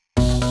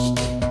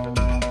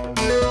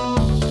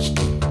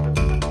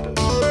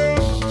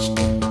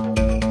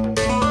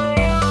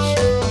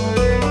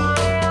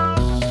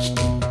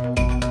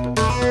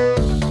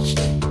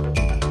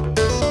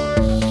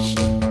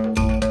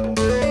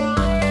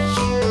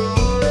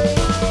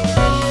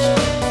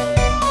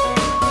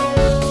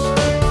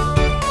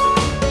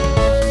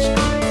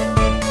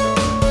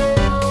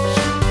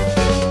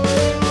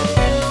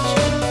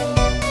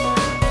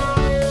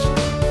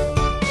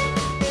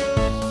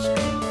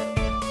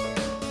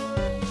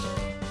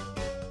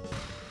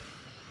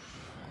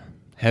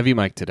Heavy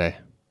mic today.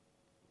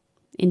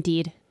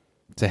 Indeed.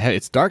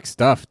 It's dark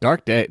stuff.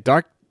 Dark day.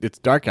 Dark. It's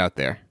dark out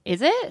there.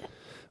 Is it?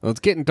 Well, it's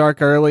getting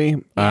dark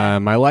early.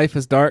 My life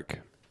is dark.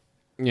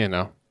 You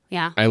know.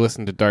 Yeah. I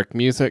listen to dark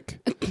music.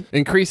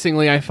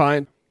 Increasingly, I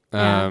find.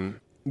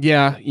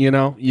 Yeah. You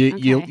know,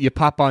 you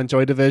pop on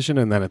Joy Division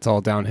and then it's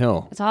all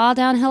downhill. It's all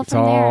downhill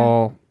from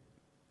there.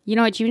 You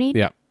know what you need?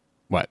 Yeah.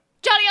 What?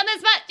 Johnny on the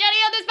spot. Johnny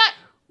on the spot.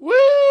 Woo!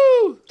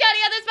 Johnny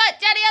on the spot.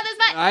 Johnny on the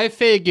spot. I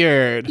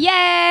figured.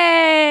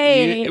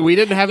 Yay! We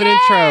didn't have an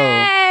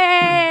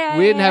intro.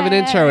 We didn't have an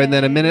intro, and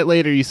then a minute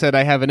later you said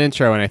I have an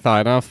intro, and I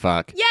thought, oh,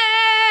 fuck. Yay!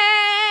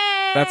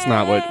 That's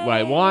not what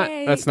I want.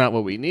 That's not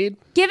what we need.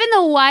 Given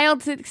the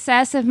wild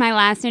success of my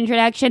last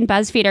introduction,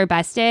 BuzzFeed or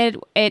Busted,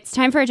 it's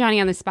time for a Johnny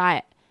on the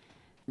spot.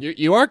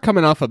 You are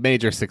coming off a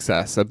major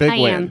success, a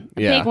big win.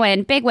 I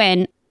am. Big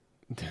win.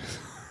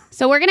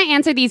 So we're going to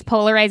answer these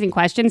polarizing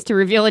questions to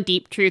reveal a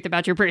deep truth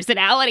about your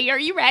personality. Are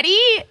you ready?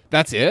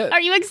 That's it?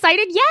 Are you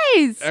excited?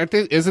 Yes.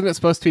 Isn't it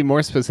supposed to be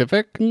more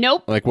specific?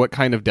 Nope. Like what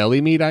kind of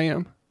deli meat I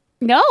am?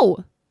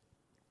 No.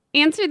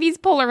 Answer these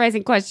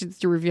polarizing questions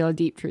to reveal a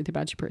deep truth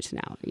about your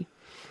personality.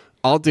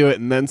 I'll do it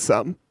and then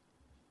some.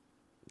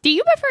 Do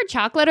you prefer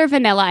chocolate or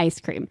vanilla ice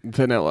cream?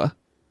 Vanilla.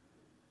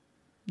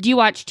 Do you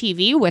watch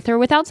TV with or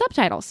without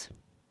subtitles?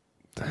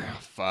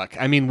 Fuck.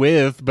 I mean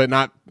with, but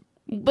not...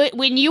 But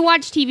when you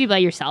watch TV by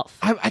yourself.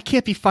 I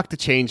can't be fucked to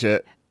change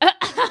it.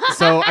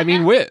 So, I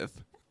mean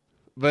with.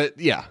 But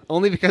yeah,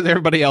 only because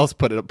everybody else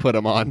put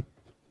them on.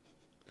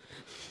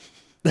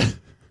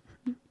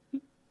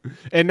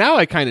 And now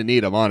I kind of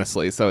need them,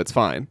 honestly, so it's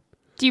fine.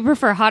 Do you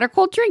prefer hot or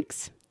cold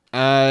drinks?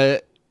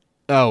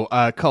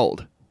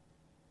 Cold.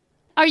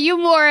 Are you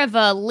more of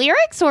a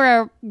lyrics or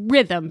a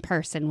rhythm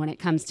person when it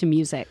comes to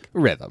music?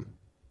 Rhythm.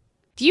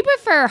 Do you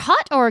prefer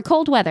hot or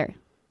cold weather?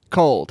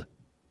 Cold.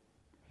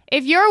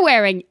 If you're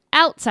wearing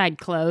outside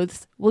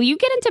clothes, will you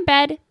get into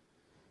bed?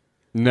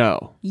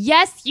 No.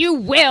 Yes, you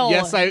will.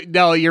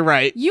 No, you're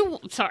right.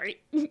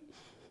 Sorry.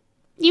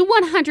 You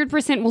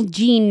 100% will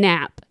gene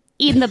nap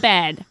in the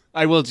bed.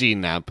 I will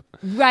gene nap.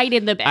 Right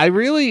in the bed. I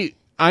really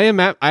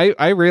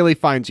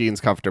find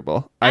jeans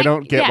comfortable. I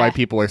don't get why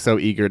people are so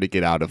eager to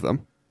get out of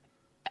them.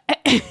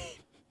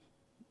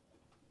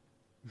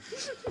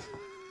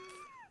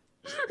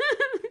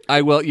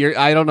 I will.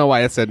 I don't know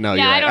why I said no.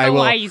 Yeah, you're right. I don't know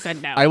why you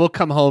said no. I will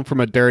come home from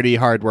a dirty,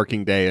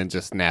 hard-working day and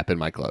just nap in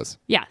my clothes.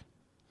 Yeah.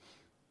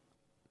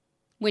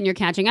 When you're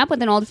catching up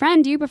with an old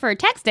friend, do you prefer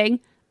texting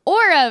or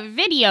a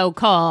video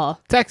call?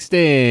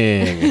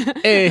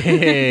 Texting.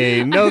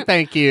 Hey, no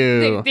thank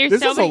you.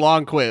 This is a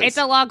long quiz. It's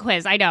a long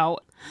quiz, I know.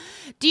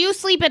 Do you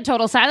sleep in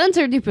total silence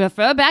or do you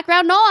prefer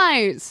background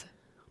noise?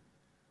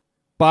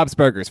 Bob's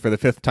Burgers for the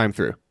 5th time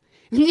through.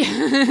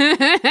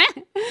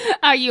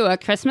 Are you a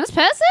Christmas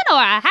person or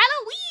a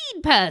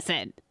Halloween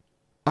person?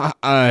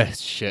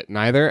 Shit,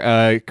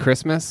 neither.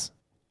 Christmas.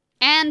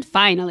 And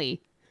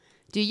finally,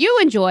 do you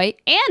enjoy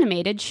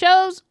animated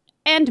shows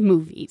and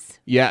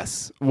movies?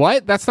 Yes.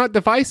 What? That's not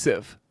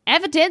divisive.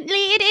 Evidently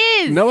it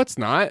is. No, it's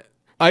not.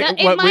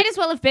 It might as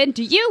well have been,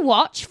 do you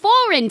watch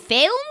foreign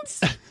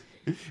films?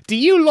 Do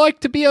you like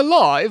to be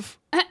alive?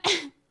 Do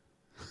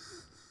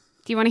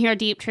you want to hear a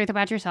deep truth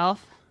about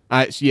yourself?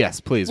 Yes,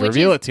 please.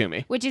 Reveal it to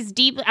me. Which is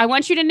deep. I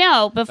want you to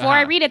know before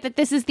I read it that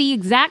this is the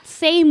exact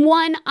same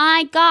one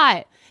I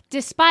got,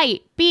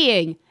 despite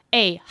being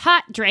a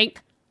hot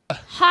drink,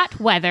 hot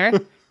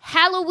weather,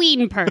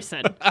 Halloween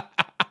person.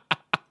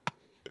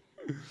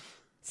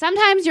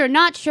 Sometimes you're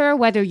not sure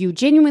whether you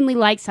genuinely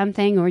like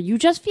something or you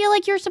just feel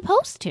like you're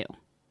supposed to.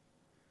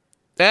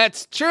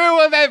 That's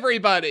true of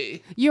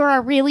everybody. You're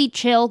a really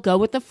chill, go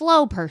with the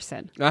flow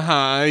person.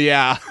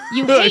 Yeah.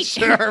 You hate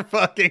sure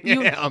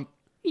fucking am.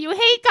 You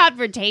hate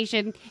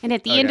confrontation, and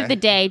at the end of the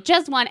day,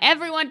 just want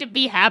everyone to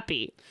be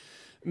happy.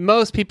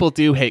 Most people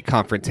do hate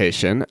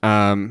confrontation.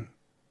 Yeah,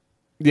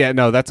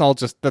 no, that's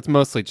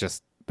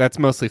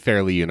mostly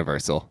fairly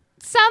universal.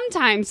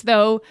 Sometimes,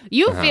 though,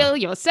 you feel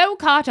you're so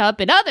caught up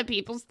in other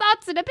people's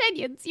thoughts and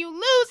opinions, you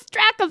lose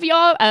track of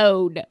your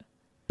own.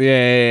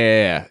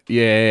 Yeah,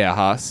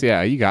 Haas.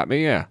 Yeah, you got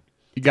me. Yeah,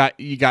 you got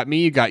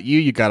me. You got you.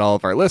 You got all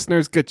of our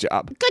listeners. Good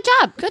job. Good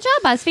job,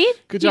 BuzzFeed.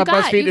 Good job,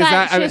 BuzzFeed.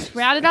 Just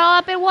round it all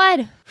up in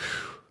one.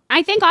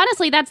 I think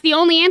honestly, that's the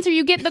only answer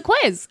you get in the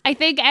quiz. I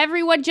think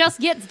everyone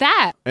just gets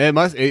that.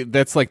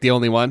 That's like the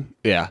only one.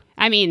 Yeah.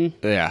 I mean,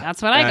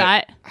 that's what I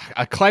got.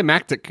 A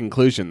climactic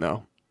conclusion,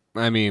 though.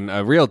 I mean,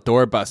 a real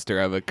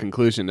doorbuster of a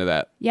conclusion to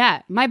that.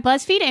 Yeah, my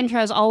BuzzFeed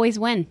intros always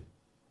win.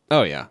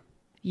 Oh yeah.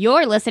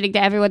 You're listening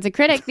to Everyone's a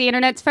Critic, the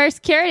internet's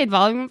first curated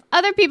volume of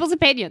other people's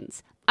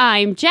opinions.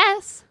 I'm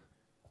Jess.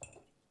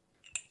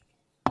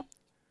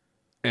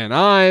 And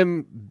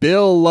I'm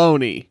Bill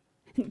Loney.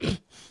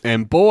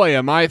 And boy,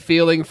 am I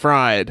feeling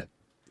fried.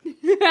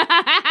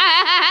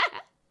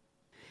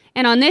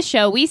 And on this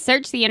show, we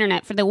search the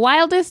internet for the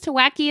wildest,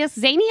 wackiest,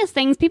 zaniest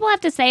things people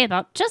have to say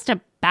about just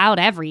about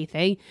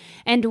everything.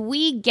 And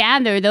we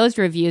gather those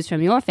reviews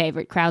from your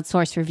favorite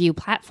crowdsourced review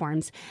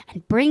platforms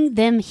and bring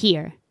them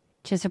here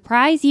to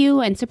surprise you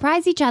and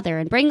surprise each other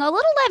and bring a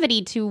little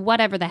levity to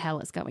whatever the hell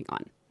is going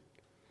on.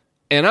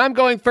 And I'm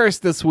going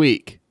first this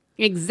week.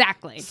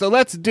 Exactly. So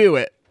let's do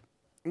it.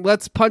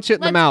 Let's punch it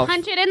in the mouth.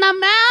 Punch it in the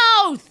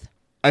mouth.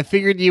 I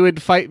figured you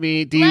would fight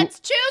me. Let's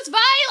choose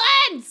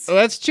violence.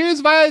 Let's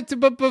choose violence,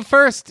 but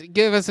first,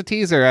 give us a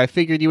teaser. I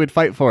figured you would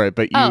fight for it,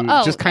 but you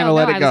just kind of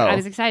let it go. I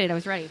was excited. I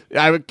was ready.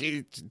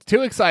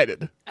 Too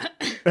excited.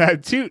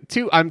 I'm too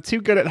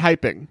good at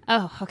hyping.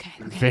 Oh, okay.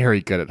 Very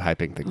good at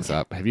hyping things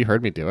up. Have you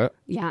heard me do it?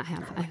 Yeah, I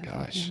have. Oh my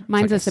gosh. Yeah.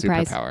 Mine's it's a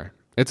surprise. Superpower.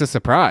 It's a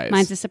surprise.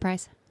 Mine's a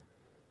surprise.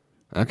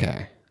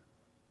 Okay.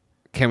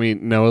 Can we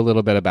know a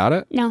little bit about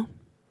it? No.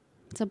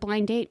 It's a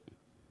blind date.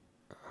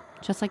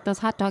 Just like those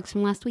hot dogs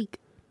from last week.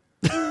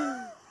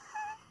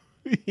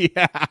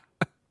 Yeah.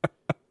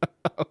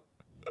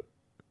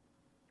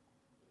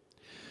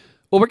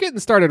 Well, we're getting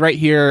started right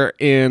here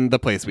in the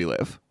place we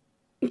live.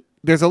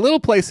 There's a little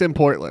place in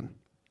Portland,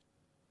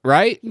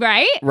 right?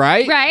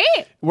 Right.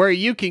 Where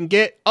you can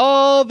get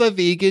all the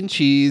vegan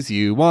cheese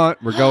you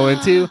want. We're going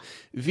to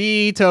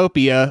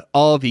Veetopia,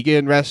 all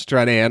vegan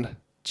restaurant and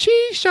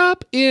cheese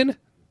shop in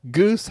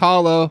Goose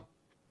Hollow,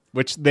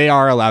 which they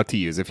are allowed to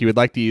use. If you would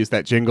like to use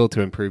that jingle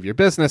to improve your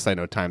business, I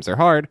know times are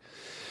hard.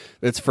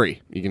 It's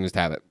free. You can just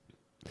have it.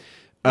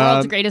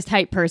 World's greatest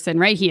hype person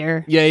right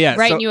here. Yeah.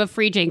 Writing you a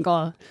free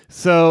jingle.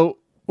 So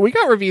we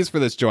got reviews for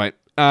this joint,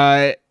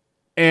 and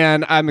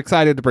I'm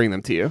excited to bring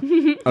them to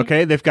you.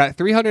 Okay, they've got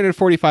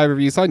 345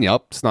 reviews on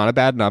Yelp. It's not a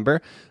bad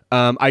number.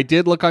 I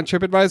did look on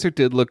TripAdvisor,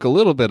 did look a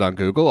little bit on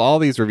Google. All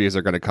these reviews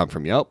are going to come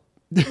from Yelp.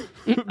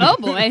 Oh,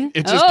 boy.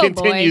 It just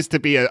continues to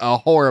be a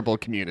horrible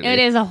community. It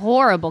is a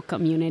horrible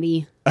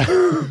community.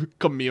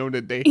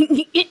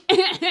 Community.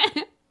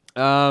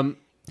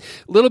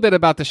 Little bit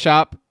about the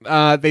shop.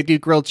 They do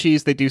grilled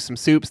cheese. They do some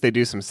soups. They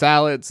do some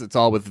salads. It's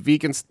all with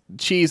vegan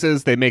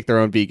cheeses. They make their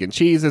own vegan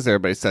cheeses.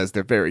 Everybody says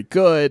they're very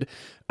good.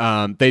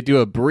 They do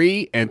a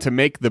brie, and to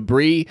make the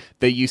brie,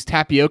 they use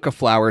tapioca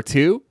flour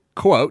to,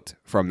 quote,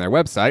 from their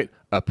website,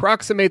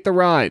 approximate the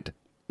rind.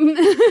 Which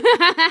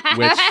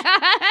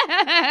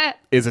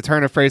is a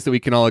turn of phrase that we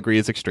can all agree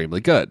is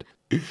extremely good.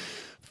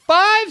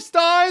 5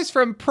 stars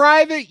from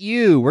Private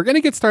U. We're going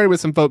to get started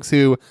with some folks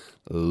who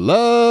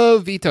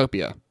love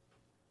Veetopia.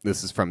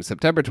 This is from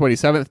September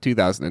 27th,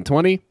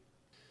 2020.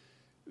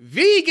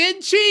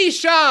 Vegan Cheese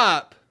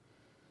Shop!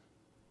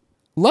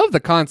 Love the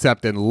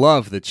concept and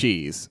love the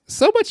cheese.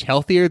 So much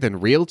healthier than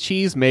real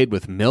cheese made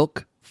with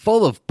milk,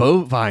 full of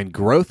bovine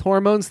growth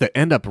hormones that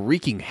end up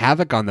wreaking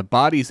havoc on the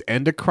body's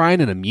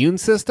endocrine and immune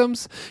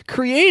systems,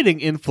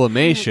 creating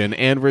inflammation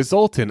and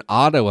result in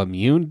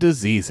autoimmune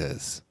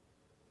diseases.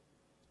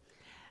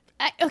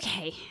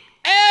 Okay.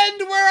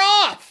 And we're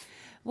off!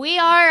 We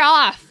are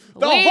off.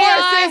 The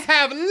horses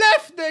have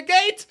left the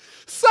gate,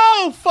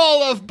 so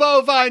full of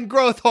bovine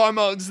growth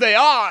hormones they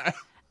are.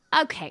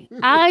 Okay,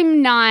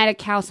 I'm not a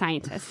cow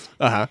scientist.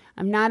 Uh-huh.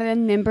 I'm not a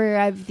member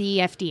of the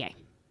FDA.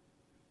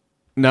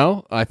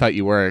 No? I thought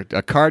you were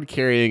a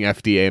card-carrying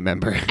FDA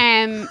member.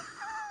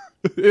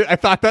 I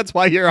thought that's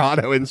why your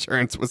auto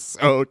insurance was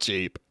so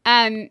cheap.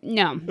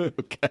 No.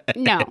 Okay.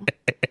 No.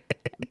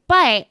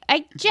 But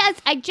I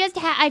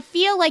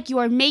feel like you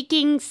are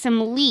making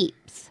some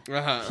leaps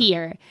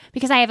here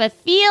because I have a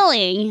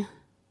feeling.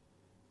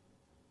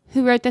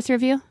 Who wrote this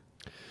review?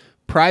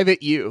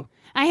 Private U.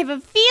 I have a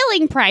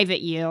feeling,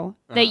 Private U,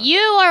 that you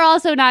are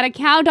also not a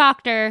cow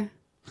doctor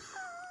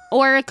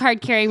or a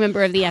card-carrying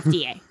member of the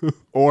FDA.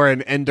 Or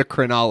an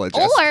endocrinologist.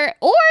 Or an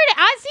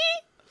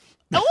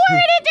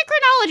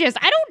endocrinologist.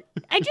 I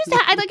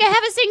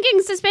have a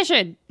sinking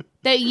suspicion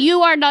that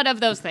you are none of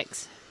those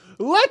things.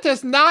 Let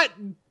us not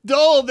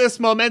dull this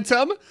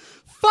momentum.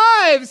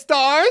 5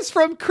 stars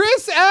from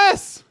Chris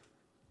S.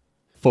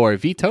 for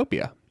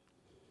Veetopia.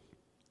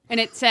 And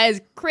it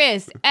says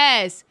Chris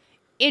S.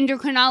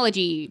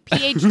 Endocrinology,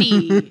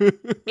 PhD,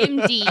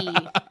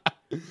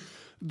 MD.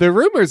 The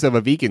rumors of a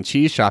vegan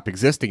cheese shop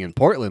existing in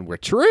Portland were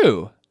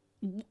true.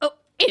 Oh,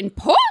 in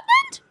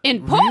Portland?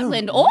 In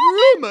Portland,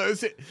 Oregon?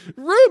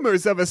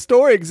 Rumors of a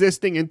store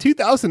existing in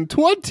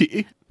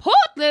 2020.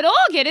 Portland,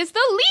 Oregon is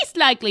the least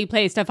likely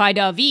place to find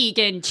a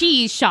vegan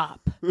cheese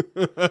shop.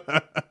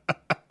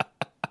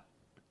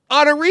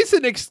 On a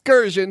recent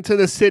excursion to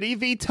the city,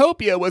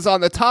 Veetopia was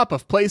on the top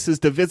of places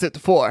to visit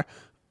for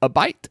a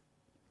bite.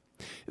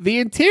 The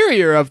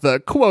interior of the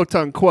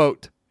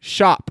quote-unquote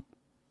shop.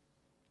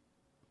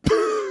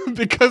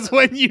 Because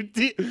when you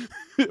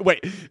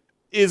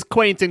is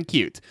quaint and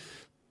cute.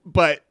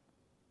 But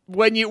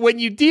when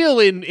you deal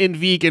in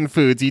vegan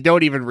foods, you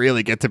don't even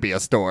really get to be a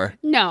store.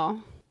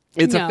 No.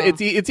 No.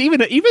 It's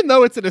even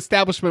though it's an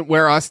establishment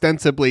where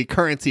ostensibly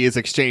currency is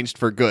exchanged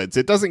for goods,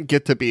 it doesn't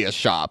get to be a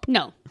shop.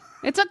 No.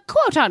 It's a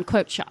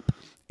quote-unquote shop.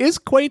 Is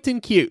quaint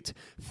and cute,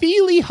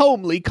 feely,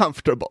 homely,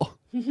 comfortable.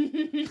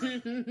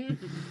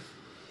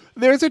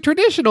 There's a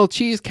traditional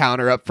cheese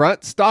counter up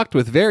front, stocked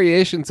with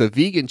variations of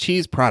vegan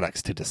cheese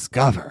products to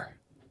discover.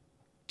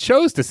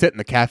 Chose to sit in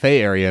the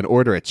cafe area and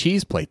order a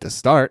cheese plate to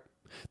start.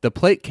 The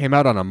plate came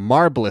out on a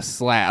marvelous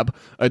slab,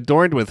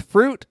 adorned with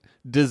fruit,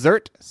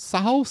 dessert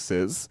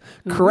sauces,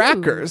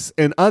 crackers,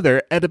 and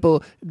other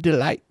edible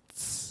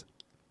delights.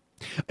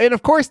 And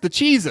of course, the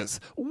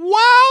cheeses.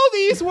 Wow,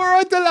 these were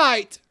a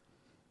delight!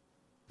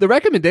 The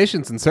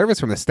recommendations and service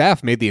from the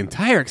staff made the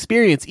entire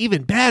experience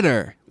even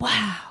better.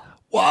 Wow.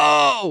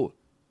 Whoa!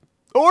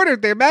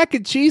 Ordered their mac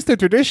and cheese the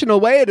traditional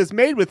way. It is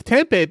made with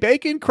tempeh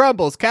bacon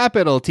crumbles,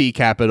 capital T,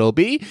 capital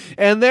B,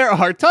 and there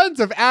are tons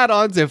of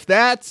add-ons if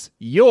that's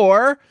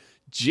your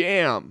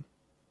jam.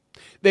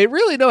 They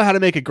really know how to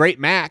make a great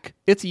mac.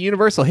 It's a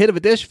universal hit of a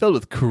dish filled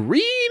with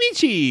creamy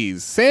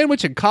cheese.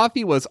 Sandwich and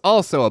coffee was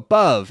also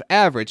above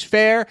average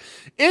fare.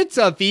 It's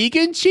a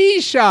vegan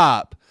cheese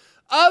shop.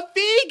 A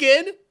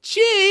vegan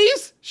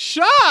cheese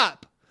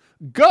shop.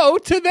 Go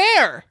to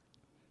there.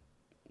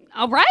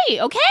 All right.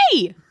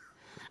 Okay.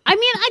 I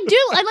mean, I do.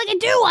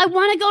 I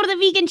want to go to the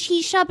vegan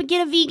cheese shop and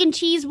get a vegan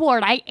cheese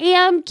board. I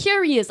am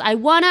curious. I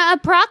want to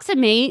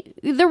approximate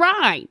the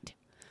rind.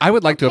 I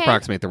would like to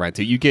approximate the rind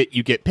too. You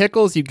get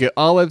pickles, you get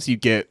olives, you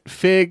get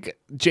fig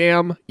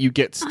jam, you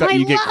get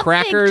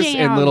crackers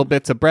and little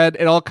bits of bread.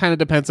 It all kind of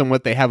depends on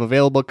what they have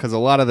available, because a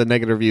lot of the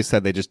negative reviews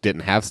said they just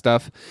didn't have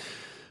stuff.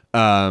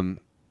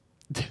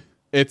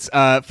 It's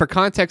for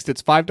context,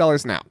 it's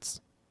 $5 an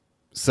ounce.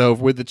 So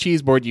with the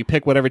cheese board, you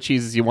pick whatever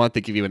cheeses you want.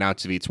 They give you an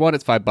ounce of each one.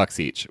 It's $5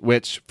 each,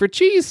 which for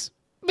cheese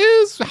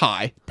is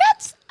high.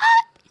 That's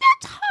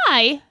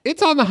high.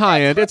 It's on the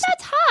high end. That's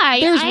high.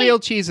 There's real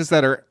cheeses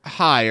that are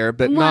higher,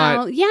 but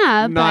not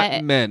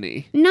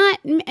many. Not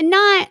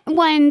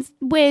ones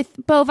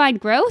with bovine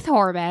growth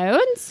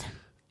hormones.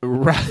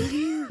 Right.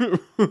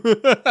 They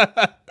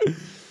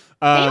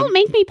don't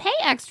make me pay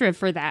extra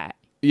for that.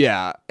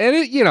 Yeah, and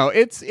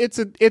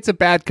it's a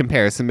bad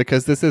comparison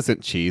because this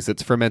isn't cheese;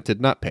 it's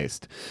fermented nut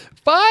paste.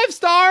 5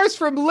 stars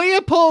from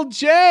Leopold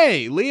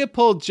J.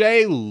 Leopold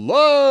J.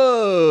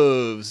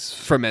 loves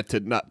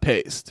fermented nut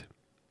paste.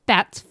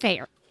 That's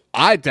fair.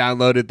 I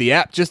downloaded the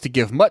app just to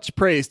give much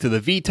praise to the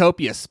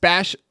Vtopia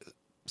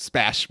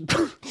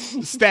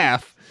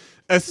staff,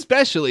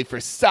 especially for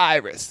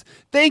Cyrus.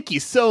 Thank you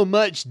so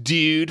much,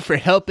 dude, for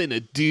helping a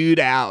dude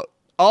out.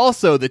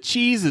 Also, the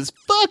cheese is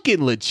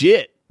fucking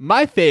legit.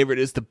 My favorite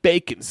is the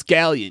bacon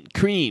scallion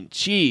cream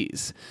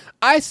cheese.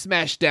 I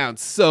smash down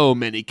so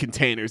many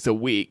containers a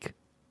week.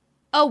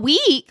 A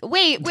week?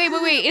 Wait.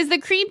 Is the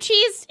cream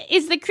cheese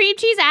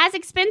as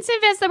expensive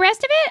as the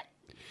rest of it?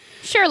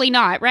 Surely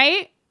not,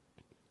 right?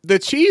 The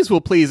cheese will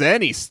please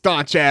any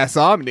staunch-ass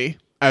Omni,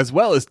 as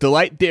well as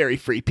delight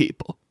dairy-free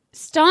people.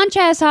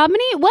 Staunch-ass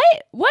Omni?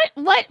 What?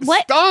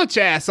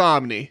 Staunch-ass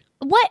Omni.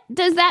 What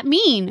does that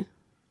mean?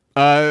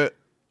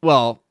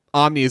 Well,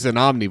 Omni is an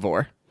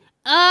omnivore.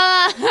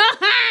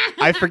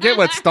 I forget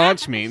what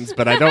staunch means,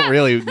 but I don't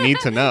really need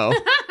to know.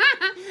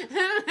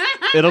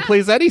 It'll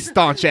please any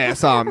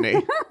staunch-ass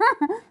Omni.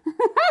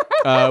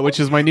 Which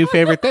is my new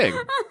favorite thing.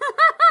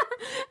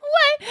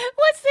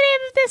 What's the name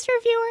of this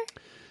reviewer?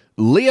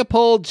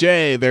 Leopold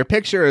J. Their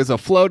picture is a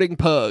floating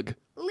pug.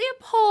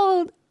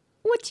 Leopold,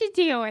 what you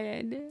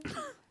doing?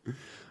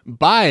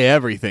 Buy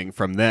everything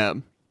from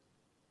them.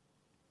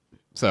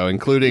 So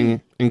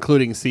including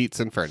seats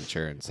and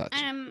furniture and such.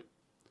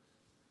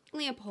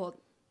 Leopold.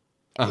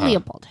 Uh-huh.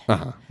 Leopold.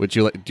 Uh-huh.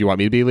 Do you want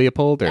me to be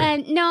Leopold? Or?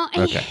 No.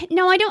 Okay.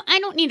 No, I don't. I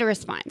don't need a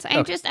response.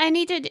 I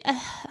need to.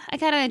 I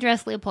gotta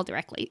address Leopold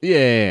directly.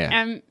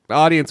 Yeah.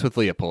 Audience with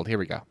Leopold. Here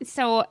we go.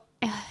 So,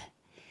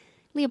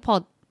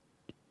 Leopold,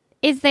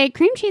 is the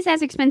cream cheese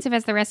as expensive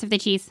as the rest of the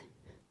cheese?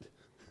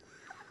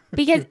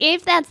 Because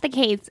if that's the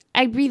case,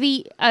 I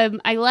really,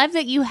 I love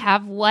that you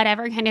have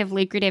whatever kind of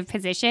lucrative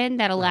position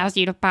that allows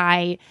you to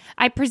buy,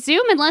 I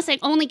presume, unless it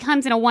only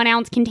comes in a 1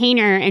 ounce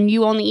container and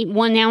you only eat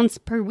 1 ounce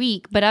per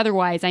week. But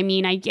otherwise, I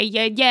mean,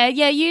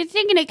 you're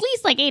thinking at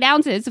least like 8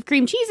 ounces of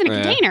cream cheese in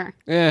a container.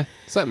 Yeah,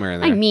 something around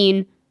there. I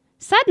mean,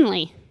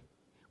 suddenly,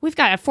 we've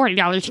got a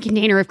 $40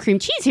 container of cream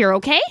cheese here,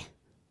 okay?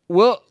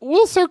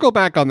 We'll circle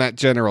back on that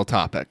general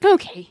topic.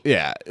 Okay.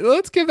 Yeah,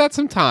 let's give that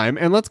some time,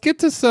 and let's get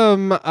to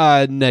some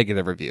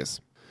negative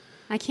reviews.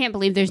 I can't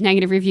believe there's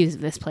negative reviews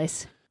of this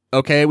place.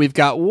 Okay, we've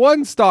got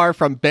 1 star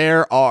from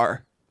Bear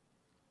R.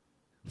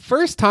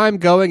 First time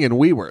going, and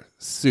we were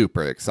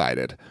super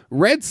excited.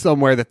 Read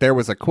somewhere that there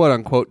was a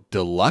quote-unquote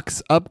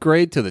deluxe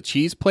upgrade to the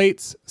cheese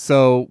plates,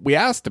 so we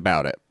asked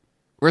about it.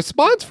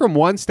 Response from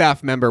one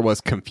staff member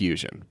was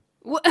confusion.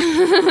 What?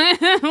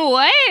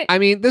 I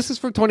mean, this is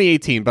from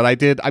 2018, but I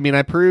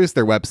perused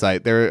their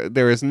website.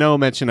 There is no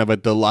mention of a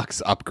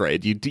deluxe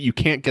upgrade. You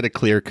can't get a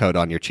clear coat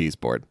on your cheese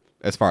board,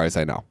 as far as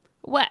I know.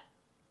 What?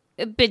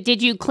 But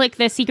did you click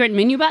the secret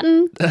menu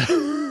button?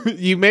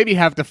 You maybe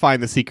have to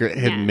find the secret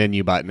hidden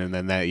menu button, and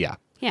then that, yeah.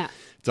 Yeah.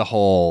 It's a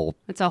whole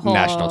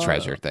national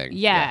treasure thing.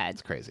 Yeah.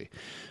 It's crazy.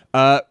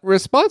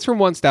 Response from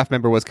one staff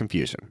member was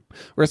confusion.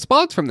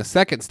 Response from the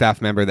second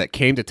staff member that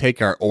came to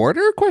take our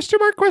order? ?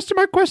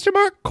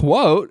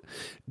 Quote,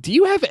 do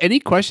you have any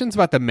questions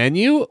about the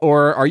menu,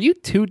 or are you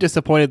too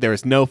disappointed there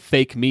is no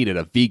fake meat at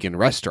a vegan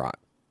restaurant?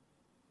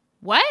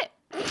 What?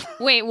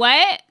 Wait,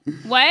 what?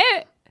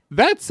 What?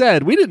 That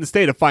said, we didn't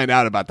stay to find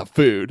out about the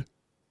food.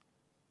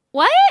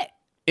 What?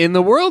 In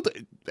the world,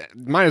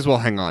 might as well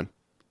hang on.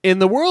 In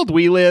the world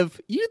we live,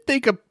 you'd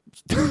think a...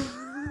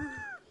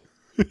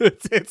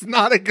 it's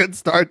not a good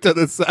start to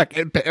the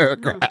second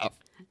paragraph.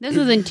 This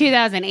was in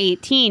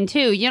 2018,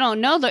 too. You don't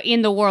know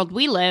in the world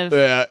we live.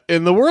 Yeah,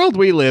 in the world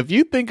we live,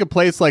 you'd think a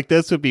place like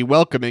this would be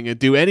welcoming and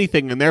do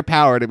anything in their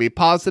power to be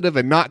positive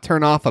and not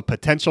turn off a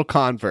potential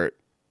convert.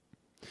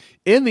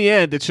 In the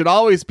end, it should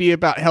always be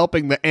about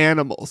helping the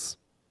animals.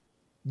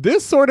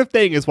 This sort of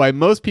thing is why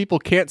most people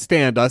can't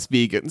stand us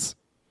vegans.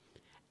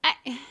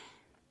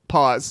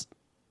 Pause.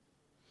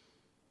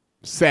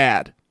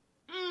 Sad.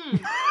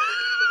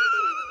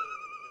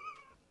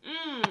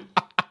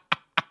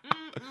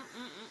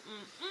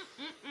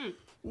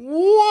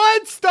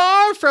 One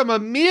star from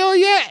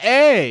Amelia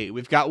A.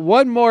 We've got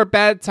one more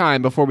bad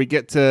time before we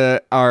get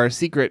to our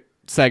secret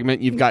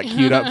segment you've got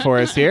queued up for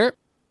us here.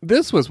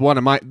 This was one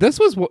of my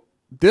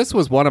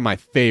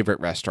favorite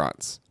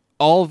restaurants.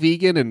 All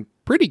vegan and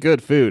pretty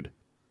good food.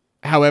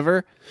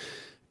 However,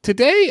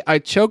 today I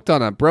choked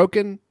on a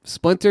broken,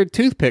 splintered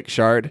toothpick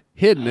shard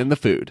hidden in the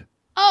food.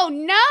 Oh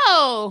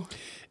no!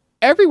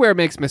 Everywhere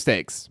makes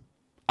mistakes.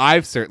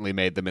 I've certainly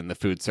made them in the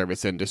food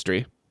service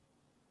industry.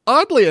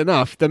 Oddly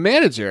enough, the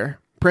manager,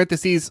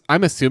 parentheses,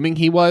 I'm assuming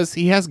he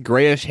has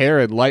grayish hair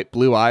and light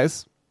blue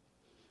eyes.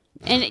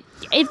 And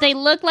if they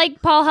look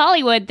like Paul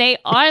Hollywood, they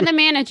are the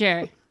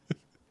manager.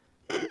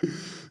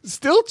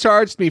 Still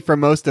charged me for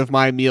most of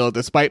my meal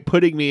despite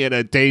putting me in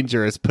a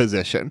dangerous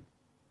position.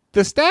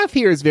 The staff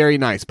here is very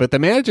nice, but the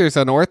manager's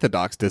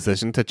unorthodox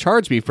decision to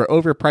charge me for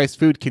overpriced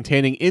food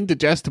containing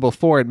indigestible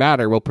foreign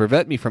matter will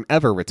prevent me from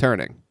ever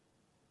returning.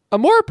 A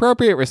more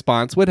appropriate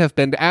response would have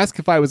been to ask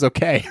if I was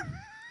okay.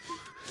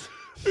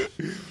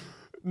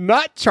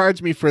 Not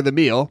charge me for the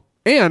meal,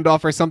 and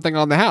offer something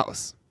on the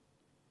house.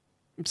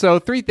 So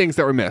 3 things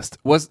that were missed.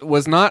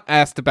 Was not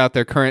asked about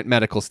their current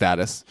medical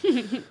status.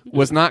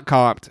 Was not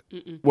comped.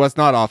 Was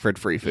not offered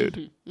free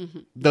food.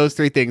 Those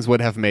 3 things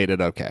would have made it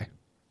okay.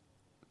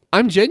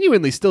 I'm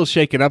genuinely still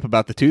shaken up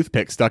about the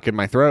toothpick stuck in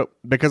my throat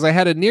because I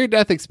had a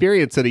near-death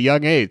experience at a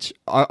young age,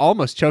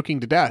 almost choking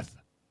to death.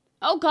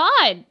 Oh,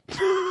 God.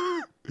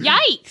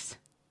 Yikes.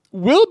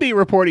 Will be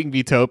reporting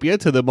Vitopia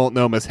to the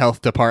Multnoma's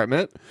health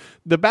department.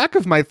 The back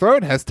of my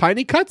throat has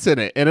tiny cuts in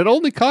it, and it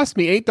only cost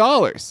me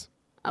 $8.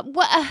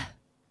 What?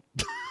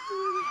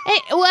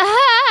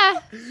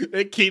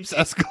 It keeps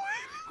escalating.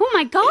 Oh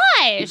my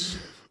gosh.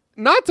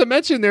 Not to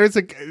mention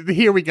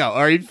here we go.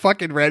 Are you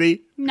fucking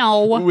ready?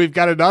 No. We've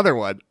got another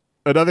one.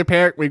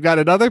 We've got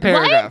another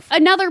paragraph.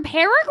 What? Another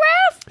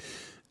paragraph?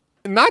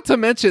 Not to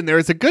mention there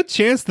is a good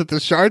chance that the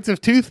shards of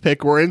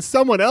toothpick were in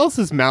someone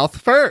else's mouth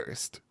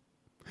first.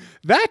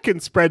 That can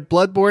spread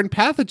bloodborne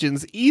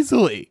pathogens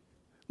easily.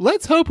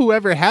 Let's hope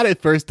whoever had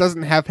it first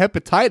doesn't have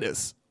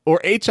hepatitis or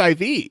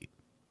HIV.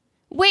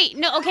 Wait,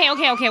 no, okay.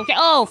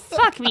 Oh,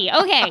 fuck me.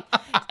 Okay,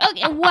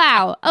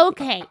 wow.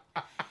 Okay.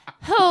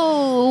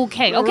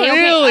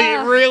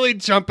 Really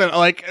jumping,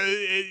 like,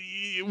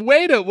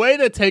 way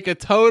to take a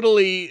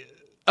totally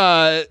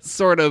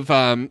sort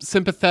of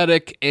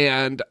sympathetic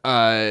and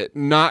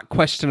not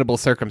questionable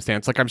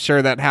circumstance. Like, I'm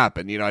sure that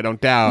happened. I don't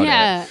doubt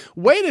it.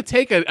 Way to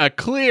take a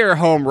clear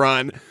home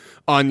run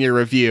on your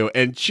review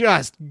and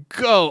just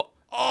go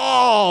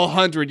all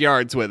 100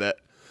 yards with it.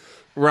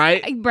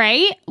 Right?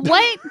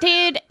 What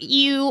did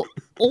you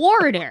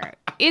order?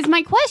 Is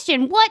my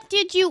question. What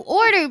did you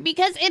order?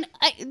 Because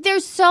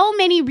there's so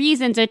many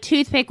reasons a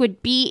toothpick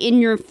would be in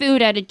your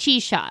food at a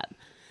cheese shop.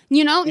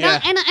 Yeah.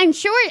 And I'm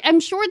sure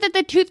that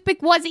the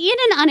toothpick was in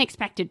an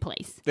unexpected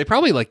place. They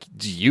probably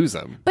use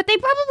them. But they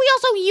probably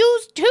also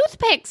use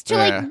toothpicks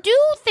to do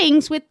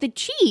things with the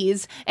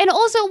cheese. And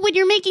also when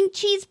you're making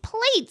cheese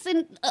plates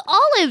and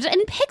olives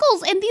and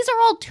pickles, and these are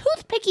all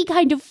toothpicky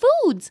kind of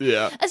foods.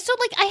 Yeah. So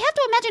I have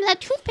to imagine that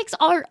toothpicks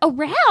are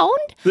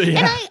around.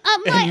 Yeah.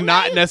 And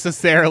not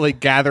necessarily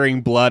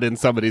gathering blood in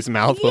somebody's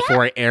mouth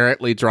before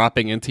errantly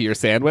dropping into your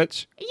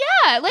sandwich. Yeah,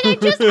 I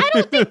don't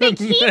think they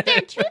keep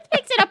their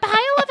toothpicks in a pile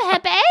of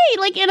Hep A,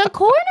 in a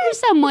corner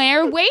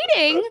somewhere,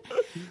 waiting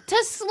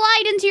to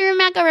slide into your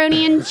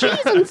macaroni and cheese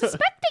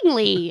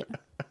unsuspectingly.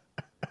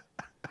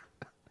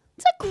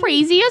 It's a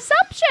crazy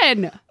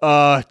assumption.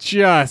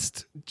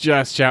 Just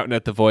shouting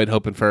at the void,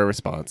 hoping for a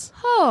response.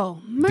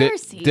 Oh,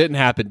 mercy. Didn't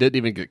happen. Didn't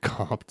even get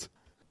comped.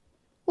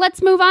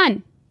 Let's move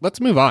on. Let's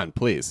move on,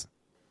 please.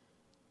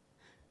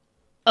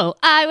 Oh,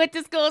 I went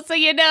to school, so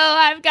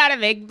I've got a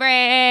big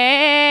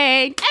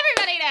brain.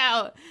 Everybody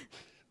know.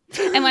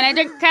 And when I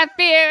drink craft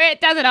beer,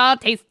 it doesn't all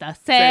taste the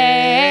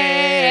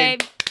same.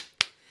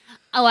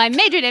 Oh, I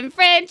majored in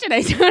French, and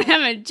I don't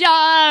have a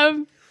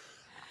job.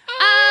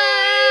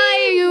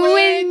 I I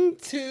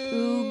went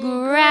to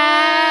grad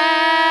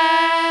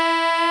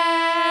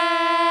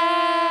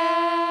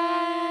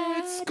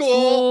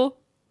school.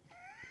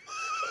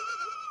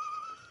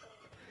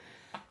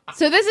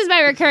 So this is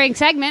my recurring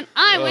segment.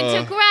 I went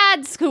to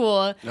grad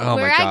school,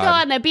 where I go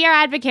on the Beer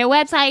Advocate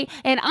website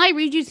and I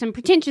read you some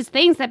pretentious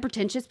things that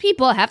pretentious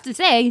people have to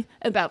say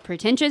about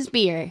pretentious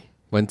beer.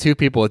 When two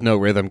people with no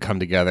rhythm come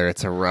together,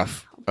 it's a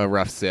rough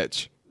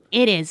sitch.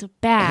 It is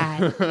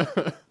bad.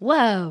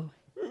 Whoa,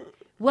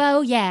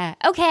 yeah.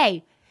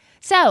 Okay,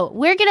 so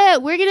we're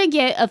gonna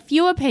get a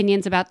few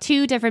opinions about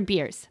two different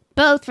beers,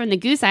 both from the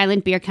Goose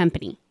Island Beer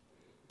Company.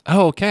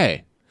 Oh,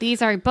 okay.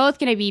 These are both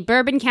going to be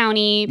Bourbon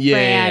County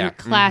brand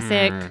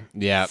classic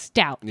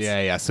stouts.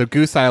 Yeah. So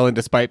Goose Island,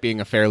 despite being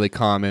a fairly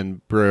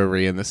common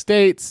brewery in the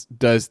States,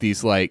 does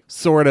these like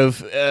sort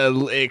of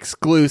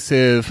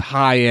exclusive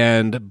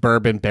high-end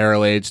bourbon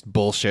barrel-aged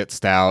bullshit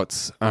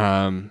stouts.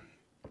 And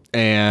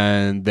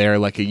they're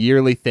like a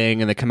yearly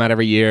thing, and they come out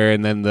every year,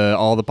 and then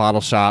all the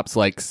bottle shops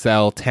like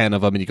sell 10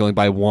 of them, and you can only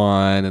buy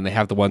one, and they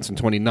have the ones from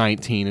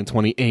 2019 and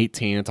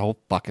 2018. It's a whole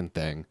fucking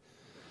thing.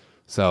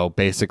 So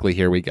basically,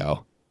 here we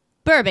go.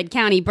 Bourbon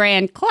County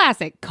brand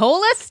classic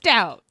cola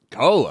stout.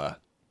 Cola.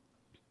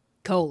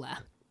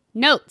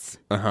 Notes.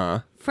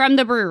 From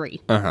the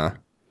brewery.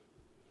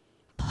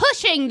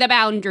 Pushing the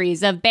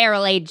boundaries of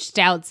barrel-aged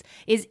stouts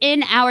is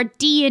in our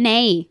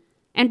DNA.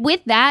 And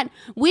with that,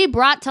 we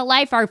brought to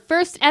life our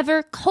first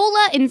ever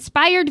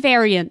cola-inspired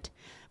variant.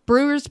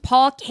 Brewers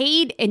Paul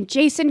Cade and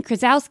Jason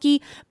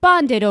Krasowski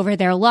bonded over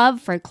their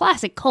love for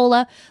classic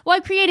cola while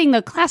creating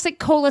the classic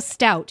cola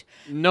stout.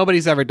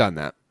 Nobody's ever done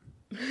that.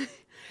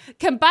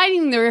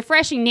 Combining the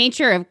refreshing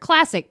nature of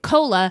classic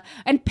cola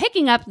and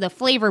picking up the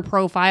flavor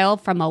profile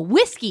from a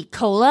whiskey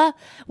cola,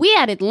 we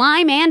added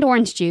lime and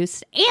orange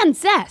juice and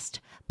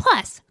zest,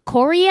 plus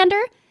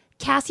coriander,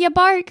 cassia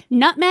bark,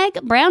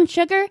 nutmeg, brown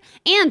sugar,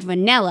 and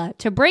vanilla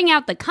to bring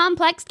out the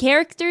complex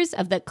characters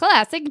of the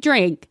classic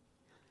drink.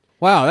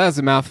 Wow, that was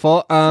a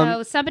mouthful.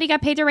 So somebody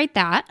got paid to write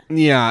that.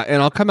 Yeah,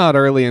 and I'll come out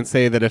early and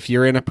say that if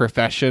you're in a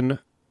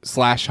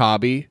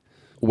profession/hobby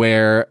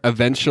where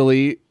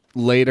eventually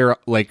later,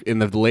 like in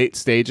the late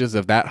stages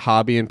of that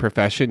hobby and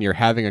profession, you're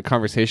having a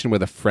conversation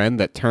with a friend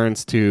that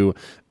turns to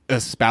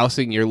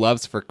espousing your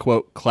loves for,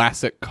 quote,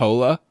 classic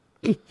cola,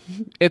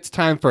 it's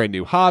time for a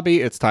new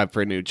hobby, it's time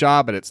for a new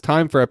job, and it's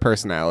time for a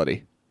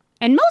personality.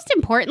 And most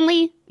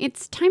importantly,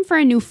 it's time for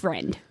a new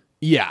friend.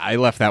 Yeah, I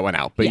left that one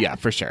out, but yeah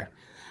for sure.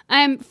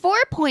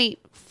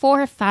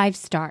 4.45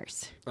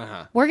 stars.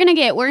 We're gonna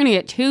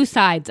get two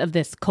sides of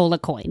this cola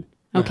coin,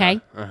 okay?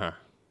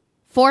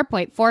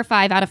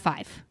 4.45 out of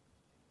 5.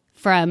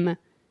 From,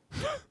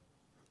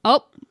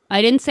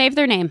 I didn't save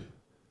their name.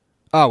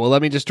 Oh, well,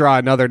 let me just draw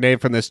another name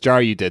from this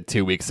jar you did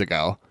 2 weeks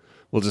ago.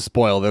 We'll just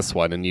spoil this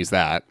one and use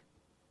that.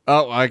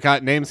 Oh, I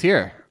got names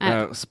here.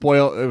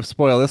 Spoil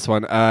this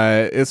one.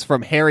 It's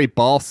from Harry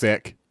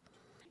Balsick.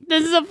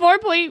 This is a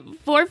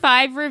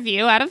 4.45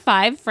 review out of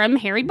 5 from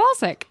Harry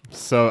Balsick.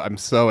 So I'm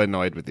so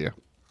annoyed with you.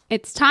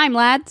 It's time,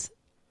 lads.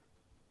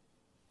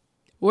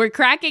 We're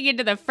cracking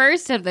into the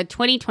first of the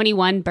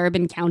 2021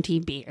 Bourbon County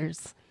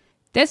beers.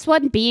 This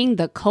one being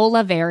the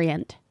cola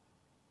variant.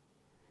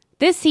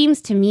 This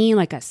seems to me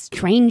like a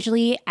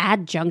strangely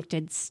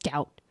adjuncted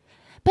stout,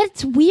 but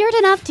it's weird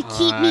enough to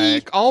keep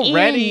me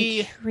already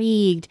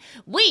intrigued.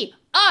 We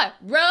are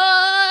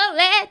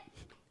rolling.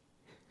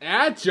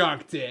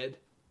 Adjuncted.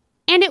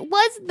 And it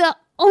was the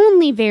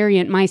only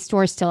variant my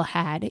store still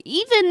had.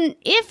 Even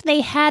if they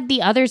had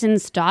the others in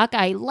stock,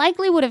 I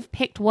likely would have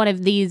picked one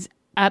of these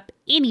up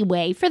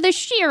anyway for the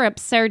sheer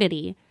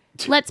absurdity.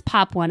 Let's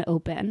pop one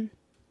open.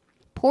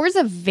 Pours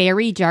a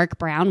very dark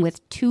brown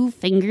with 2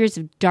 fingers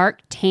of dark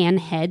tan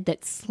head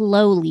that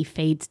slowly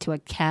fades to a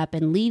cap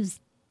and leaves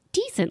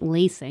decent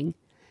lacing.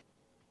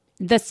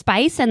 The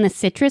spice and the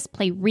citrus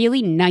play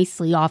really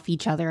nicely off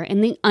each other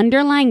and the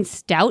underlying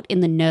stout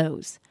in the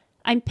nose.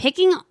 I'm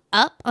picking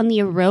up on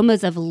the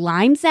aromas of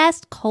lime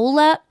zest,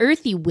 cola,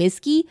 earthy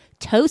whiskey,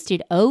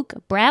 toasted oak,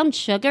 brown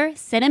sugar,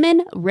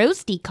 cinnamon,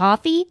 roasty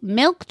coffee,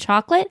 milk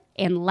chocolate,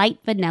 and light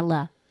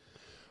vanilla.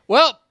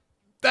 Well,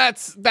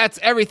 that's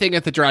everything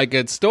at the dry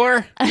goods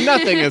store.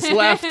 Nothing is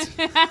left.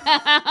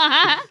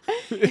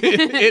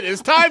 It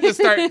is time to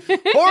start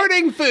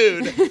hoarding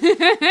food.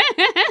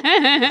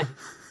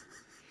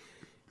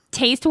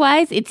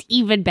 Taste-wise, it's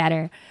even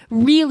better.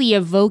 Really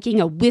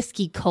evoking a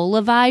whiskey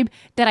cola vibe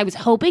that I was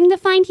hoping to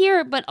find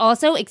here, but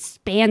also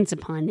expands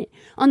upon it.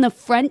 On the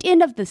front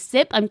end of the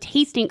sip, I'm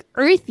tasting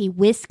earthy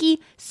whiskey,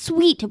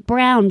 sweet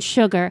brown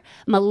sugar,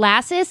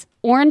 molasses,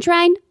 orange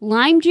rind,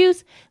 lime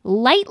juice,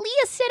 lightly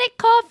acidic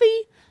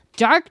coffee,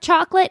 dark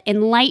chocolate,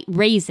 and light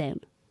raisin.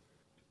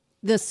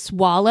 The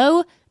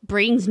swallow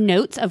brings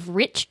notes of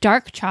rich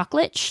dark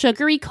chocolate,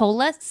 sugary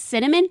cola,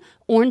 cinnamon,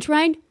 orange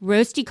rind,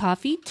 roasty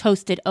coffee,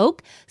 toasted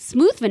oak,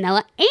 smooth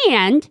vanilla,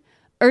 and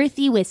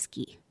earthy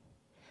whiskey.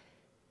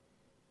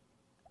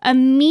 A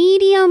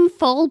medium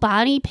full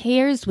body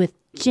pairs with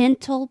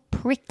gentle,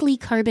 prickly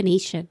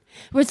carbonation,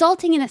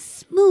 resulting in a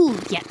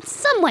smooth yet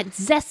somewhat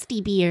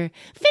zesty beer.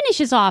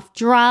 Finishes off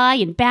dry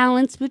and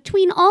balanced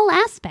between all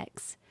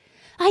aspects.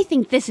 I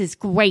think this is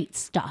great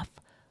stuff.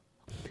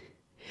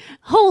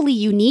 Wholly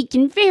unique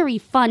and very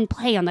fun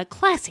play on the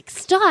classic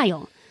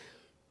style.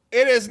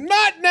 It is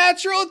not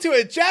natural to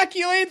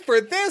ejaculate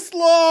for this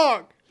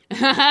long.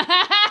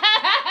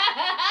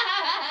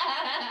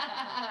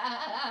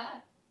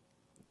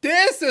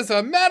 This is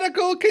a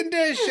medical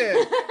condition.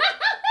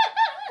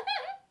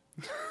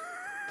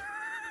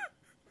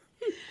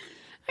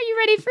 Are you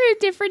ready for a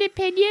different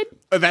opinion?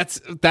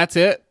 That's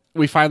it?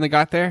 We finally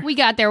got there? We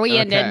got there. We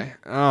ended.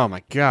 Oh,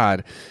 my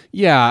God.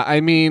 Yeah,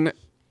 I mean...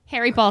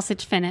 Harry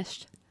Balsich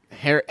finished.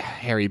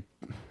 Harry...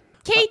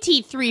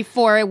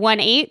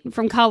 KT3418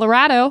 from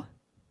Colorado.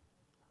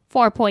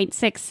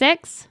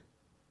 4.66.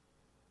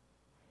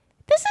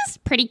 This is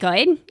pretty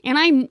good, and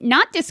I'm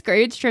not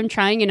discouraged from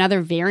trying another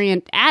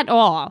variant at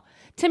all.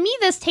 To me,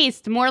 this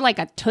tastes more like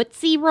a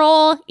Tootsie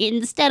Roll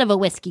instead of a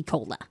whiskey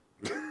cola.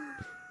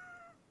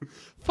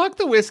 Fuck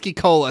the whiskey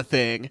cola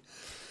thing.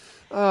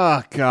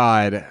 Oh,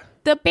 God.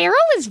 The barrel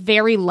is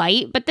very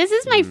light, but this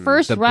is my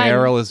first run. The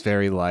barrel is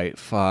very light.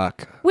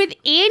 Fuck. With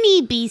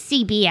any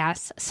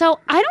BCBS, so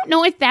I don't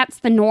know if that's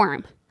the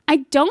norm. I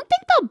don't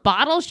think the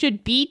bottle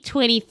should be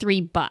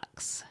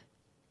 $23.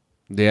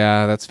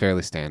 Yeah, that's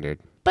fairly standard.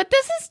 But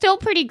this is still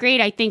pretty great,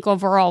 I think,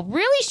 overall.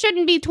 Really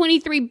shouldn't be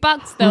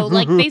 $23, though.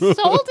 Like, they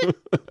sold it...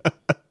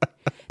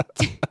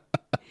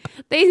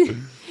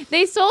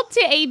 They sold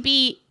to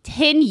AB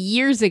 10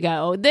 years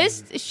ago.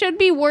 This should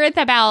be worth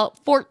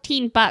about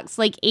 $14,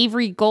 like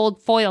Avery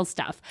Gold foil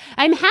stuff.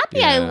 I'm happy.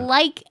 Yeah. I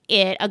like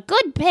it a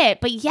good bit,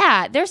 but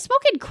yeah, they're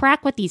smoking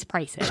crack with these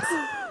prices.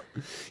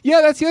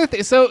 Yeah, that's the other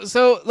thing.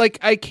 So like,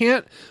 I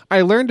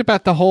learned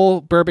about the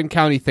whole Bourbon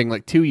County thing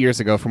like 2 years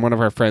ago from one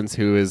of our friends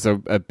who is a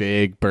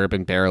big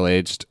bourbon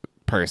barrel-aged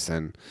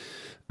person.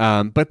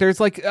 But there's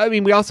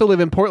we also live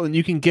in Portland.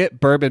 You can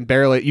get bourbon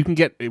barrel, you can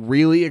get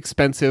really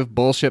expensive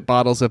bullshit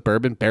bottles of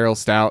bourbon barrel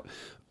stout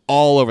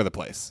all over the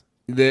place.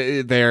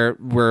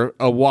 We're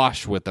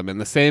awash with them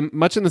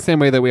much in the same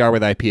way that we are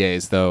with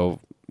IPAs, though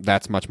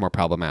that's much more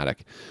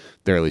problematic.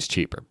 They're at least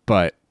cheaper.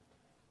 But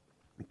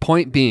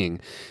point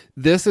being,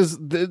 this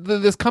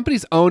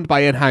company's owned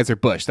by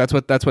Anheuser-Busch. That's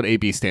what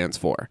AB stands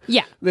for.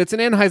 Yeah. It's an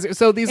Anheuser.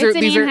 So these are an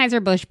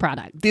Anheuser-Busch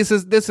product. This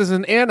is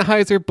an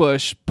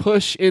Anheuser-Busch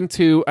push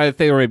into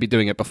they were maybe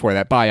doing it before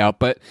that buyout,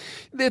 but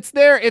it's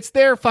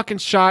their fucking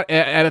shot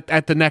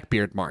at the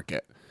neckbeard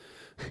market.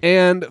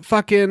 And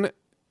fucking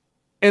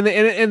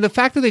And the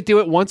fact that they do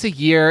it once a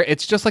year,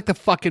 it's just like the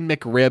fucking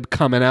McRib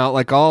coming out.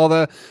 Like all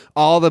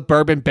the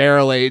bourbon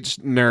barrel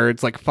aged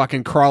nerds like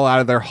fucking crawl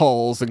out of their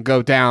holes and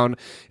go down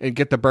and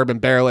get the bourbon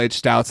barrel aged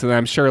stouts. And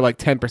I'm sure like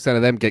 10%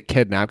 of them get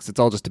kidnapped because it's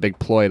all just a big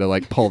ploy to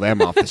like pull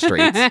them off the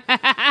streets.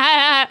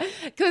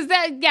 Because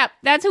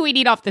that's who we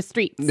need off the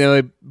streets. You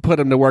know, they put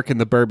them to work in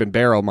the bourbon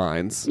barrel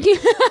mines.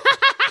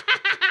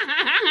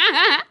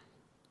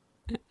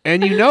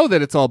 And you know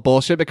that it's all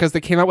bullshit because they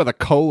came out with a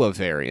cola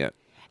variant.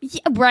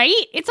 Yeah, right?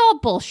 It's all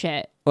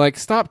bullshit. Like,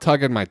 stop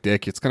tugging my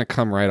dick. It's going to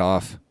come right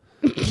off.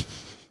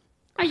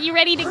 Are you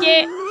ready to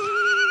get...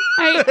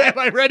 Am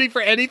I ready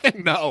for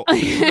anything? No. No.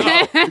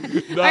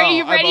 Are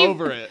you ready? I'm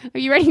over it. Are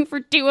you ready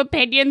for two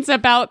opinions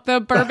about the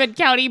Bourbon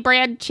County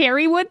brand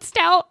Cherrywood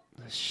Stout?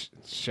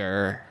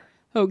 Sure.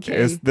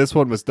 Okay. This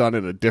one was done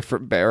in a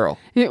different barrel.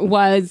 It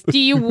was. Do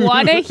you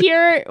want to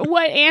hear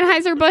what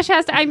Anheuser-Busch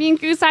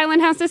Goose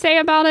Island has to say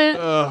about it?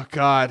 Oh,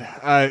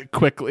 God.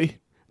 Quickly.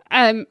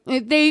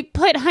 They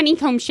put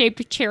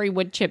honeycomb-shaped cherry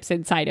wood chips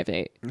inside of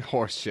it.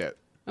 Horse shit.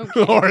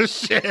 Okay.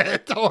 Horse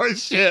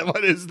shit.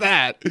 What is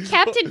that?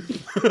 Captain...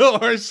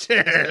 Horse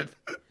shit.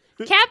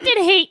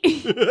 Captain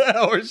Hate...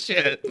 Horse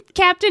shit.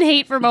 Captain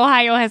Hate from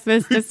Ohio has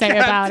this to say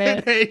about it.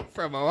 Captain Hate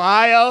from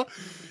Ohio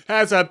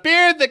has a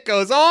beard that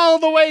goes all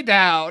the way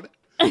down.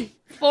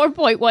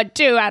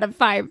 4.12 out of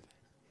 5.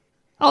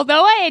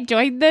 Although I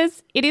enjoyed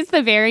this, it is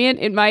the variant,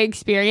 in my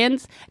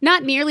experience,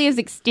 not nearly as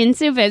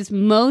extensive as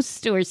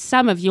most or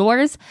some of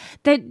yours,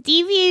 that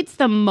deviates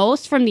the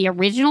most from the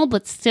original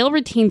but still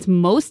retains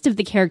most of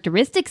the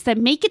characteristics that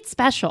make it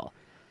special.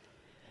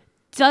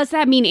 Does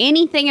that mean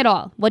anything at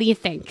all? What do you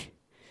think?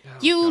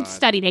 You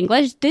studied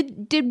English.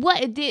 Did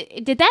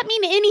that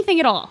mean anything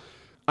at all?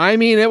 I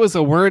mean, it was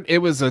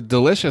a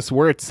delicious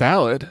word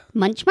salad.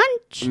 Munch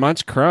munch.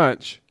 Munch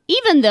crunch.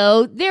 Even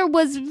though there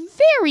was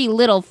very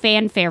little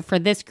fanfare for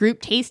this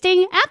group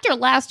tasting, after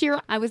last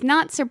year, I was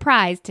not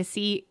surprised to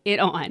see it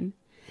on.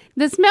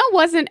 The smell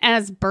wasn't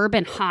as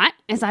bourbon hot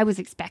as I was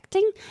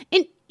expecting,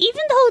 and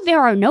even though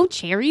there are no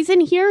cherries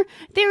in here,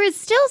 there is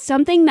still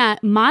something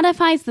that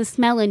modifies the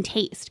smell and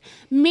taste.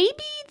 Maybe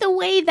the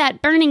way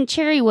that burning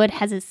cherry wood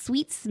has a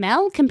sweet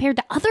smell compared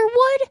to other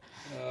wood?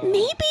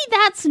 Maybe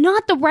that's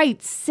not the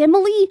right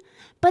simile,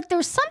 but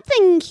there's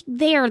something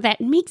there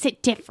that makes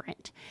it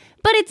different.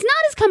 But it's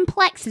not as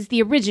complex as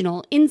the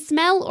original in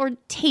smell or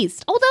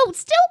taste, although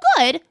still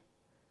good.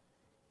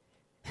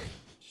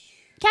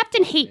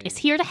 Captain Hate is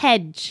here to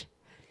hedge.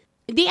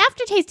 The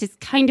aftertaste is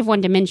kind of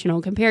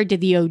one-dimensional compared to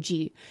the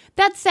OG.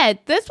 That said,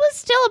 this was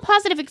still a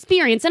positive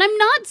experience, and I'm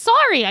not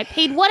sorry I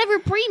paid whatever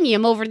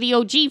premium over the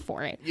OG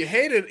for it. You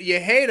hate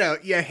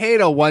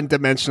a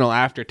one-dimensional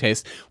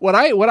aftertaste. What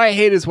I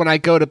hate is when I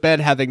go to bed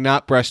having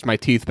not brushed my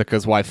teeth,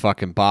 because why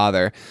fucking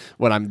bother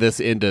when I'm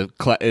this into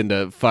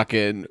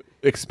fucking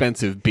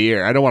expensive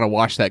beer. I don't want to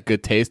wash that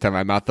good taste out of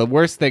my mouth. The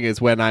worst thing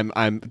is when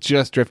I'm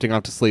just drifting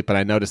off to sleep and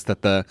I notice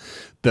that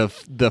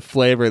the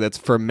flavor that's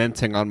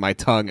fermenting on my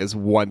tongue is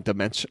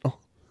one-dimensional.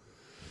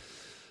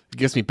 It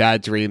gives me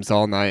bad dreams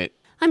all night.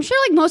 I'm sure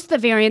like most of the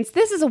variants,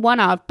 this is a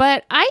one-off,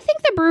 but I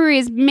think the brewery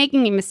is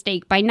making a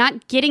mistake by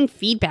not getting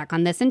feedback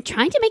on this and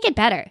trying to make it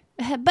better.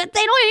 But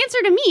they don't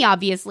answer to me,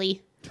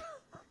 obviously.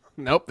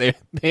 Nope,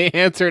 they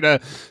answer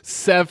to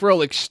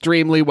several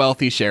extremely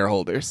wealthy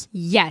shareholders.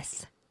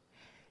 Yes.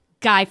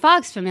 Guy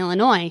Fawkes from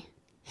Illinois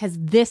has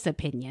this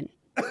opinion.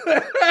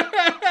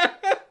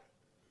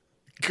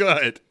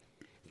 Good.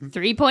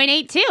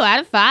 3.82 out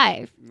of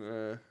 5.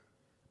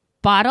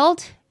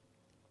 Bottled,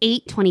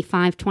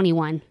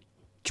 8/25/21.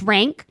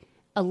 Drank,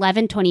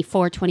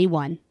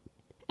 11/24/21.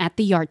 At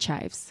the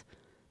Archives.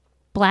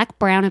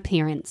 Black-brown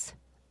appearance.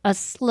 A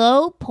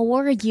slow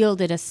pour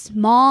yielded a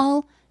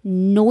small,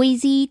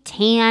 noisy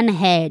tan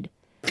head.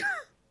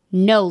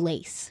 No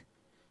lace.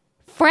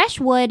 Fresh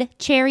wood,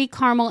 cherry,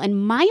 caramel,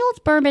 and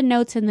mild bourbon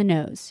notes in the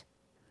nose.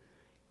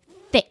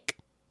 Thick,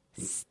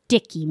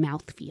 sticky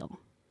mouthfeel.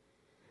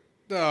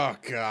 Oh,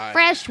 God.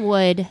 Fresh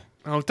wood.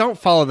 Oh, don't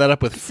follow that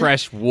up with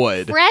fresh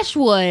wood. Fresh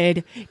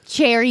wood,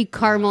 cherry,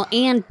 caramel,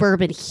 and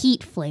bourbon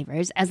heat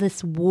flavors as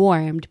this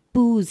warmed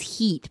booze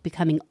heat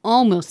becoming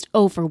almost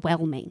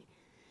overwhelming.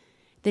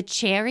 The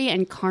cherry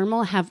and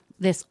caramel have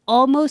this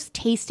almost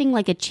tasting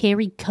like a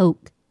cherry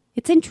Coke.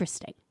 It's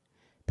interesting,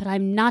 but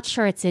I'm not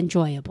sure it's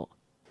enjoyable.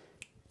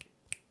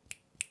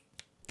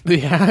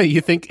 Yeah,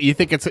 you think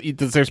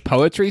there's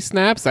poetry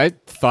snaps? I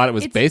thought it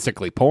was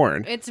basically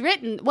porn. It's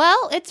written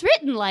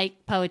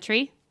like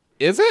poetry.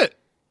 Is it?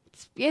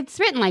 It's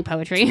written like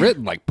poetry. It's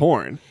written like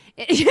porn.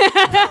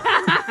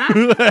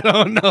 I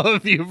don't know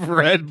if you've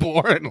read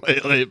porn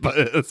lately, but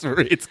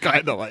it's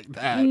kind of like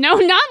that. No,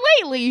 not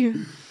lately.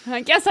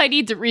 I guess I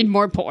need to read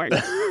more porn.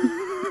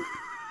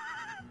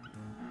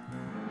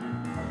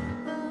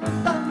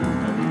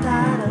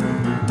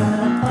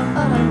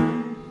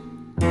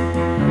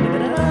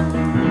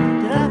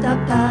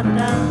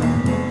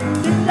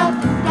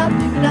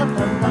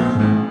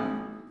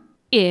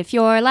 If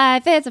your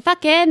life is a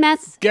fucking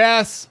mess,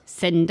 Guess.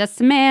 Send us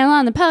a mail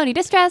on the pony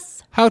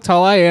distress. How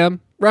tall I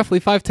am. Roughly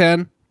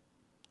 5'10".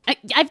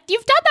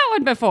 You've done that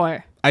one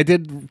before. I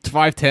did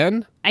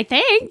 5'10"? I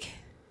think.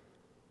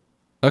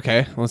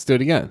 Okay, let's do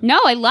it again. No,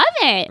 I love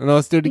it. No,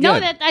 let's do it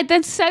again. No,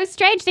 that's so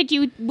strange that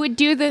you would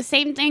do the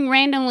same thing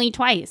randomly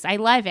twice. I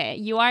love it.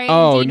 You are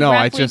indeed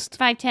roughly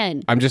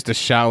 5'10". I'm just a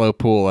shallow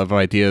pool of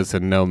ideas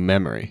and no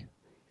memory.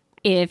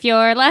 If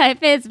your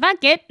life is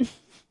bucket.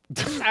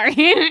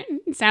 Sorry.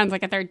 Sounds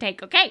like a third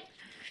take. Okay.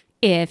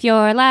 If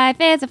your life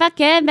is a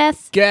fucking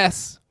mess.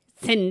 Guess.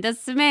 Send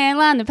us a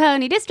mail on the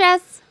pony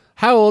distress.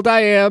 How old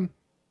I am.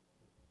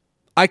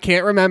 I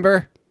can't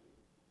remember.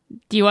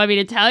 Do you want me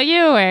to tell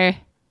you or?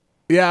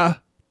 Yeah.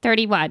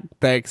 31.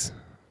 Thanks.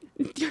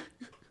 We've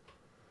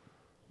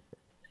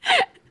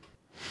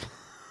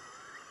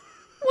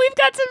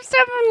got some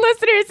stuff from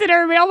listeners in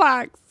our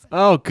mailbox.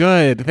 Oh,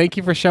 good. Thank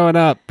you for showing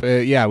up.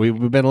 Yeah, we've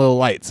been a little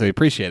light, so we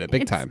appreciate it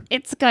big time.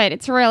 It's good.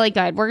 It's really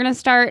good. We're going to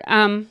start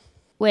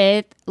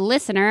with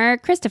listener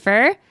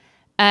Christopher.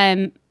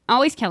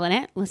 Always killing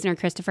it. Listener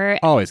Christopher.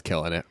 Always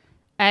killing it.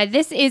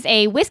 This is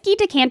a whiskey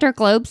decanter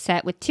globe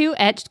set with 2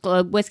 etched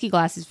globe whiskey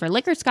glasses for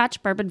liquor,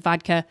 scotch, bourbon,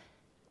 vodka,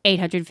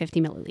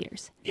 850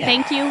 milliliters. Yes.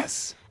 Thank you,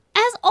 as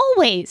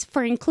always,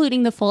 for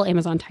including the full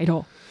Amazon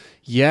title.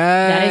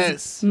 Yes. That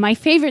is my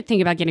favorite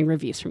thing about getting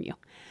reviews from you.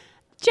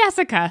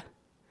 Jessica,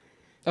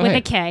 with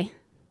a K.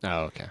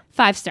 Oh, okay.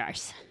 5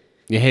 stars.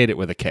 You hate it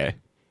with a K.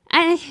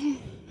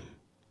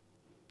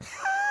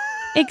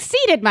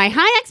 Exceeded my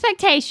high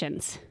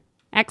expectations.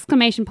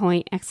 Exclamation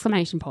point,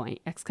 exclamation point,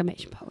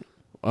 exclamation point.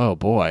 Oh,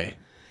 boy.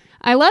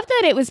 I love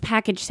that it was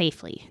packaged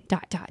safely. ...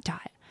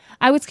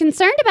 I was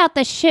concerned about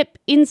the ship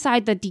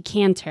inside the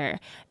decanter.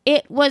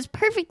 It was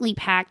perfectly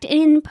packed and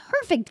in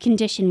perfect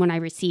condition when I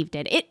received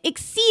it. It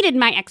exceeded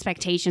my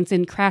expectations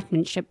in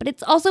craftsmanship, but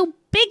it's also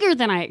bigger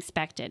than I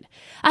expected.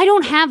 I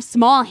don't have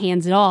small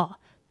hands at all.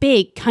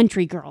 Big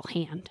country girl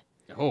hand.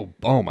 Oh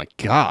my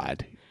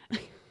God.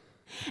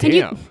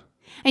 Damn.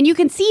 And you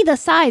can see the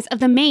size of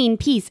the main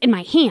piece in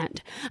my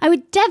hand. I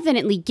would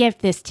definitely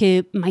gift this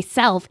to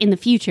myself in the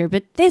future,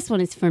 but this one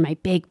is for my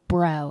big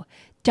bro. ...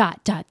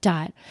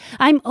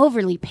 I'm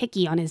overly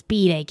picky on his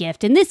B-Day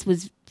gift, and this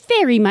was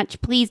very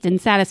much pleased and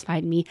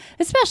satisfied me,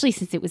 especially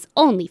since it was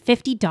only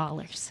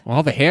 $50.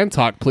 Well, the hand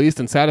talk pleased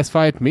and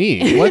satisfied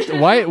me. What?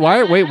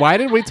 Why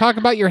did we talk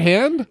about your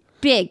hand?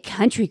 Big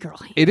country girl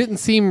hand. It didn't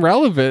seem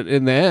relevant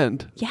in the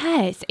end.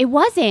 Yes, it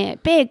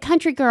wasn't. Big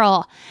country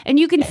girl. And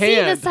you can see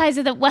the size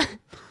of the...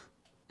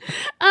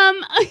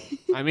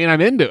 I mean,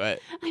 I'm into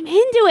it. I'm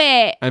into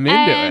it. I'm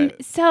into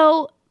it.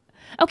 So...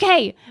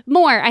 Okay,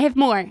 more. I have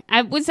more.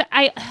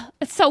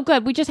 It's so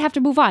good. We just have to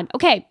move on.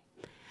 Okay.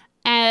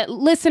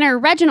 Listener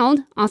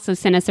Reginald also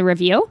sent us a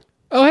review.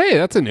 Oh, hey,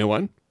 that's a new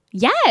one.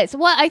 Yes.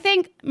 Well, I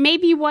think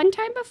maybe one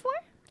time before.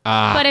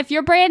 But if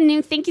you're brand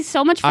new, thank you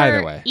so much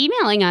for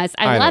emailing us.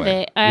 I love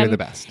it. You're the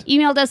best.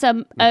 Emailed us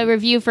a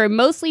review for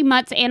Mostly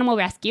Mutts Animal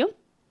Rescue.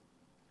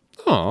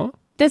 Aw.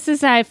 This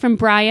is from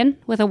Brian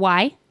with a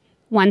Y.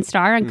 1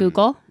 star on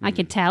Google. I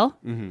could tell.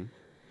 Mm-hmm.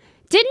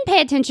 Didn't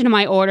pay attention to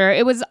my order.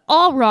 It was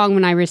all wrong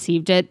when I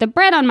received it. The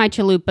bread on my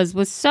chalupas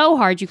was so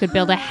hard you could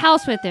build a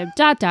house with it. ...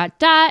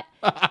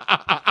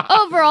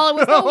 Overall, it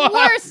was the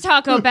worst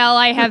Taco Bell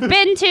I have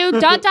been to. ...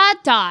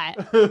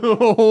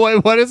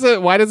 What is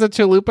it? Why does a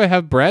chalupa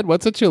have bread?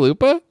 What's a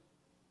chalupa?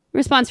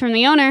 Response from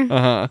the owner.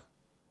 Uh-huh.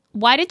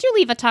 Why did you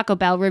leave a Taco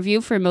Bell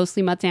review for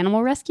Mostly Mutts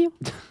Animal Rescue?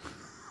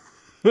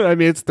 I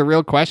mean, it's the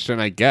real question,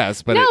 I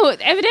guess. But no,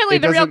 evidently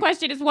the real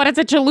question is what is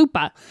a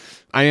chalupa?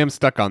 I am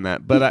stuck on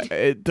that, but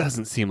it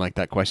doesn't seem like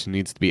that question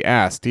needs to be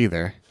asked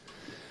either.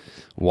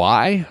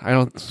 Why?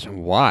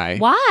 Why?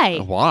 Why?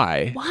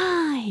 Why?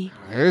 Why?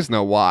 There's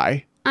no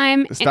why.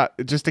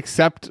 Just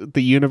accept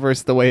the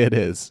universe the way it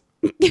is.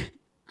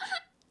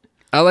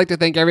 I'd like to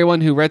thank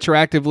everyone who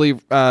retroactively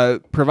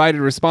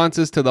provided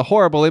responses to the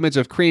horrible image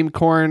of cream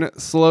corn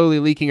slowly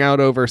leaking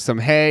out over some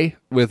hay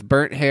with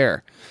burnt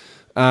hair.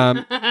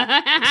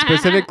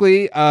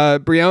 Specifically,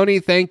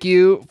 Brioni, thank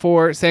you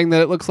for saying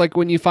that it looks like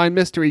when you find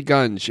mystery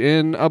gunge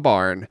in a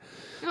barn.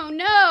 Oh,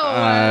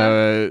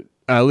 no.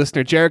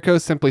 Listener Jericho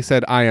simply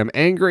said, I am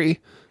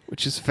angry,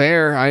 which is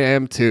fair. I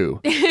am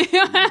too.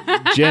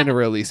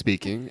 Generally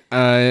speaking.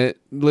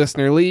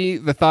 Listener Lee,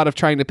 the thought of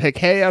trying to pick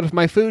hay out of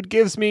my food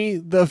gives me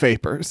the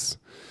vapors.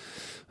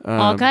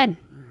 All good.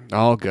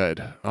 All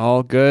good.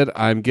 All good.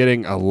 I'm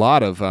getting a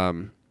lot of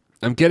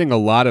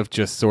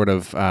just sort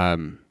of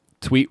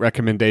tweet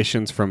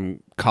recommendations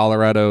from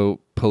Colorado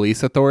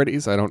police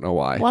authorities. I don't know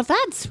why. Well,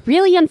 that's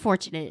really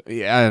unfortunate.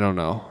 Yeah, I don't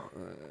know.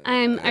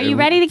 Are you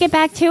ready to get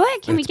back to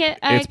it? Can we get...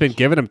 It's been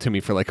giving them to me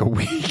for like a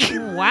week.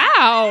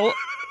 Wow.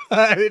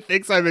 It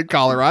thinks I'm in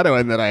Colorado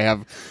and that I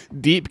have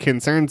deep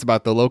concerns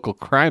about the local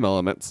crime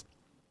elements.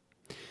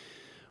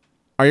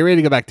 Are you ready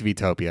to go back to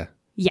Vetopia?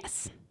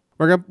 Yes.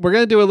 We're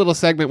gonna do a little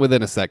segment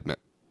within a segment.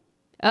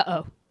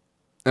 Uh-oh.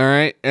 All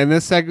right, and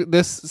this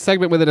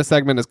segment within a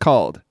segment is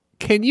called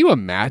Can You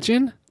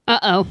Imagine?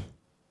 Uh-oh.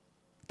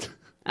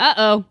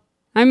 Uh-oh.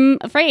 I'm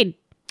afraid.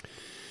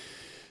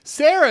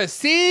 Sarah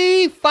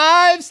C.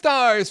 5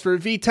 stars for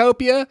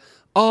Vetopia,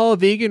 all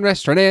vegan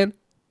restaurant and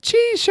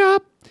cheese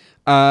shop.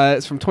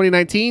 It's from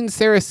 2019.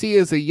 Sarah C.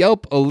 is a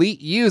Yelp elite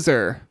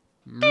user.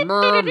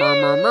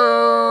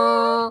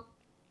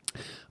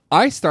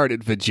 I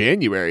started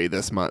Vajanuary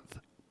this month.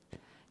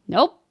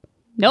 Nope.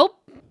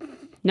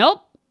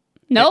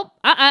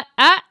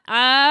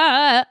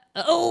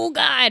 Oh,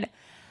 God.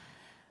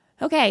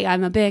 Okay,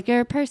 I'm a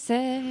bigger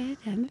person.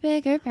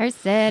 Okay.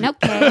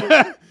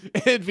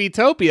 And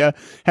Vetopia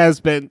has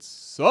been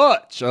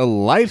such a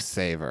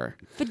lifesaver.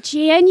 For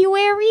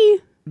January?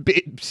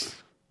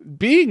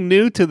 Being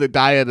new to the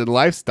diet and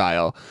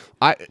lifestyle,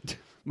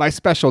 my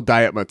special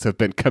diet months have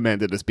been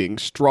commended as being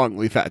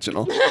strongly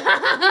vaginal.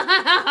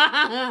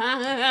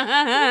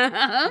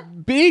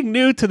 Being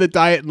new to the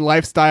diet and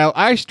lifestyle,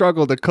 I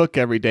struggle to cook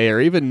every day or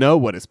even know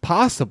what is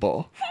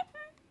possible.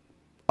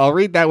 I'll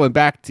read that one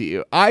back to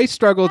you. I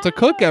struggle to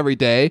cook every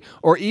day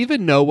or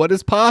even know what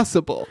is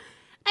possible.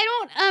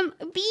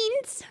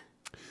 Beans?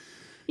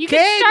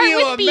 Can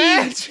you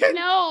imagine?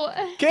 No.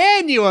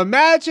 Can you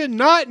imagine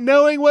not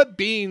knowing what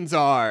beans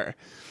are?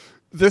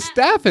 The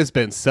staff has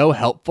been so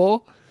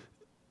helpful,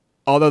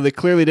 although they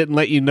clearly didn't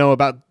let you know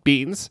about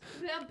beans.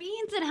 The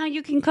beans and how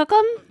you can cook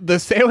them? The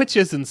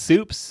sandwiches and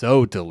soup,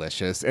 so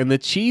delicious, and the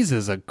cheese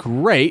is a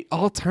great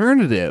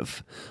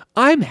alternative.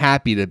 I'm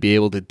happy to be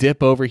able to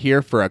dip over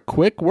here for a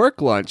quick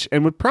work lunch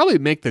and would probably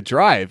make the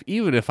drive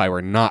even if I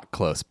were not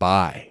close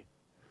by.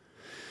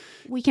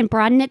 We can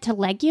broaden it to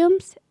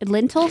legumes,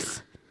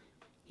 lentils,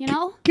 you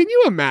know? Can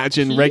you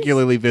imagine cheese?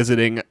 Regularly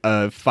visiting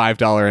a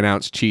 $5 an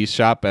ounce cheese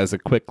shop as a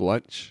quick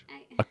lunch?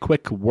 A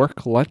quick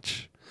work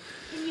lunch?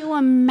 Can you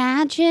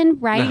imagine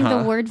writing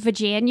the word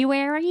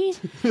Vajanuary,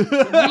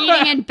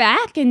 reading it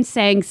back and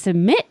saying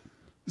submit?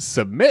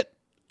 Submit.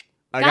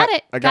 I got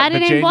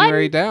it in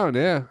January one. down,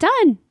 yeah.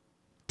 Done.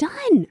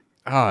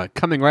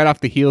 Coming right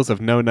off the heels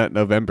of No Nut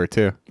November,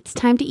 too. It's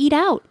time to eat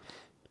out.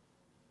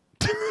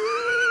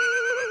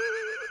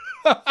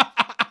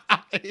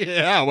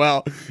 Yeah,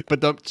 well,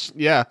 but don't,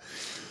 yeah.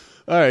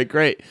 All right,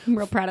 great. I'm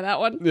real proud of that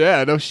one.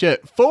 Yeah, no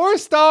shit. 4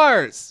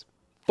 stars.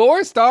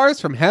 4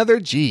 stars from Heather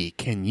G.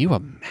 Can you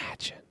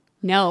imagine?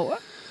 No.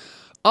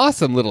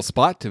 Awesome little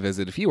spot to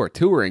visit if you are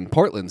touring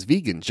Portland's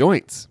vegan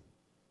joints.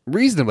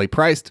 Reasonably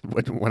priced,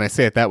 when I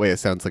say it that way, it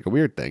sounds like a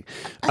weird thing.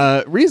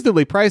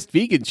 Reasonably priced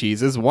vegan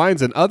cheeses,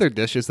 wines, and other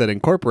dishes that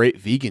incorporate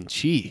vegan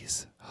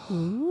cheese.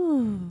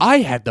 Ooh. I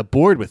had the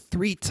board with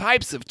 3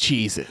 types of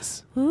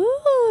cheeses.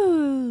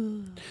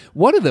 Ooh.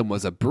 One of them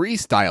was a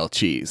brie-style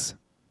cheese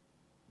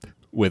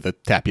with a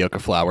tapioca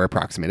flour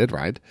approximated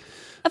rind.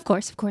 Of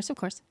course.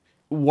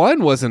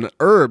 one was an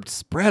herb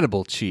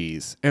spreadable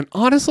cheese. And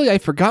honestly, I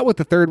forgot what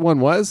the third one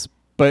was,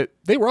 but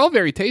they were all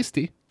very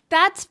tasty.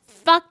 That's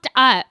fucked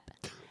up.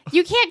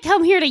 You can't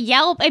come here to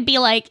Yelp and be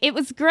like, it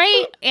was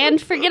great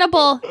and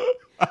forgettable.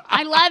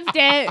 I loved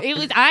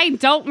it. I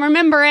don't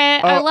remember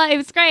it. It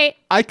was great.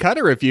 I cut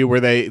a review where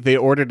they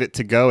ordered it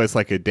to go as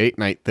like a date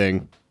night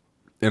thing.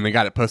 And they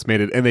got it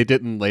Postmated, and they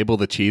didn't label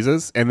the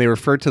cheeses, and they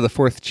referred to the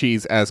fourth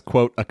cheese as,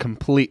 quote, a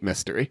complete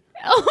mystery.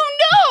 Oh,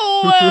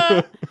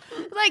 no!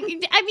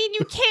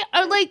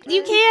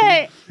 You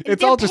can't.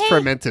 It's all just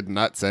fermented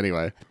nuts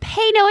anyway.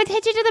 Pay no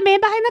attention to the man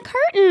behind the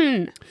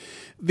curtain.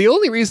 The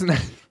only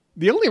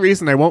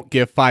reason I won't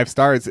give 5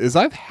 stars is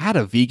I've had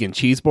a vegan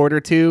cheese board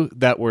or two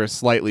that were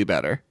slightly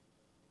better.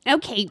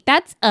 Okay,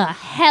 that's a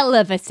hell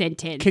of a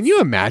sentence. Can you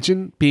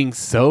imagine being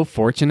so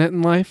fortunate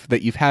in life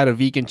that you've had a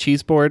vegan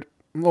cheese board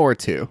or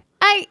two?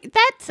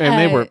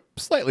 They were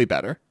slightly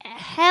better.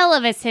 Hell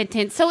of a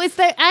sentence. So is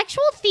the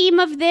actual theme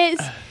of this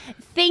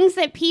things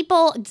that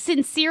people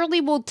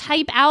sincerely will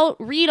type out,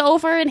 read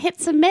over, and hit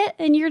submit,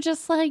 and you're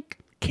just like...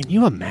 Can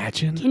you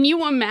imagine? Can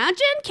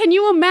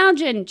you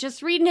imagine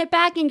just reading it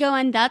back and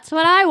going, that's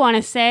what I want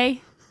to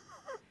say.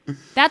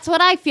 That's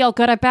what I feel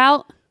good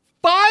about.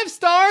 5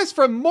 stars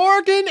from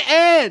Morgan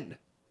N.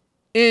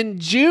 In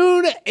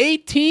June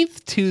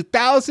 18th,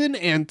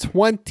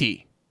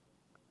 2020.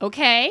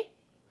 Okay.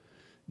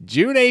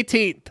 June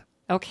 18th.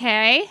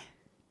 Okay.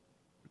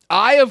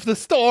 Eye of the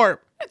Storm.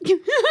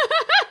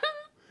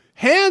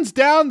 Hands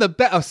down the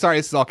best. Oh, sorry,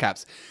 this is all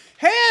caps.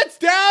 Hands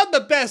down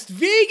the best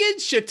vegan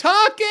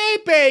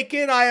shiitake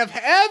bacon I have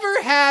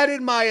ever had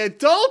in my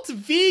adult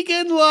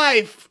vegan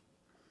life.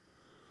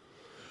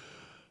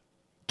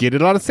 Get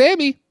it on a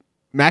Sammy,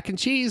 mac and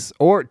cheese,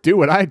 or do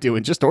what I do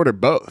and just order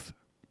both.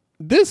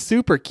 This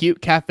super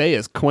cute cafe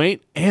is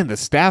quaint, and the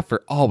staff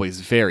are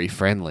always very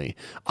friendly.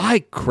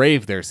 I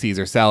crave their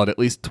Caesar salad at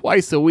least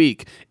twice a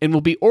week, and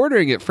will be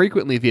ordering it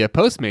frequently via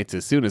Postmates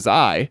as soon as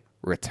I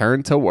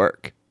return to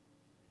work.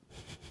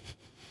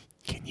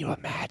 Can you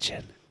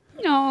imagine?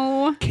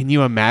 No. Can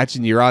you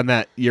imagine you're on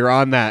that,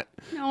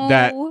 No.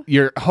 that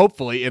you're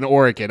hopefully in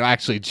Oregon,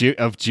 actually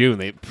June,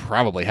 they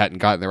probably hadn't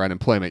gotten their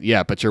unemployment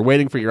yet, but you're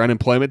waiting for your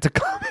unemployment to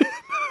come in.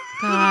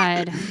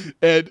 God.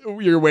 And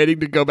you're waiting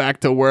to go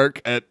back to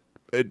work at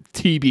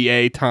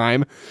TBA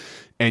time,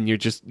 and you're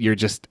just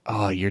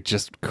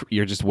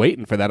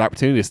waiting for that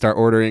opportunity to start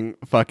ordering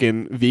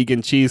fucking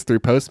vegan cheese through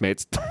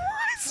Postmates twice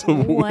a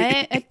week.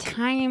 What a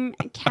time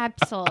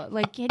capsule.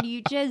 Like, can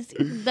you just,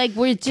 like,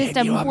 we're just,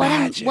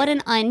 what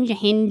an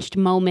unhinged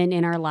moment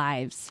in our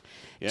lives.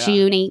 Yeah.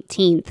 June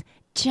 18th.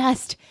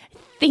 Just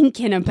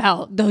thinking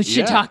about those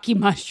shiitake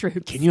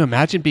mushrooms. Can you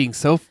imagine being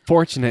so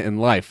fortunate in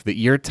life that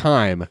your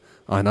time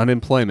on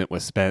unemployment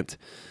was spent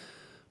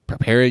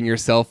preparing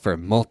yourself for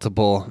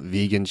multiple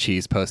vegan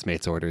cheese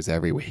Postmates orders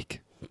every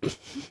week?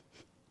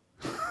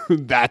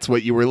 That's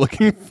what you were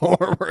looking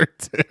forward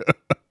to.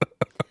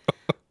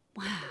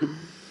 Wow.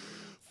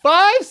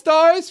 5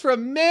 stars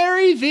from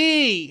Mary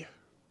V.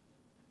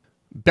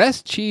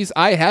 Best cheese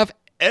I have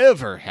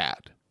ever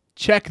had.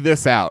 Check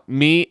this out.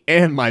 Me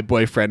and my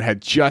boyfriend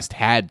had just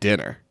had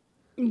dinner.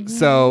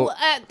 So,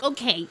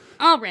 okay.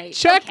 All right.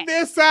 Check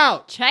this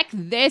out. Check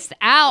this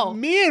out.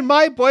 Me and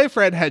my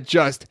boyfriend had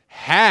just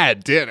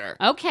had dinner.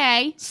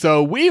 Okay.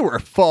 So we were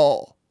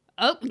full.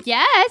 Oh,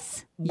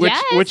 yes.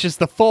 Which is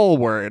the full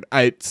word.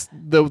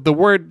 The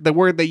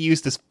word they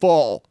used is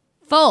full.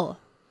 Full.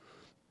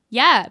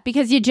 Yeah,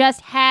 because you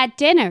just had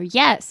dinner.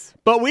 Yes.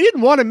 But we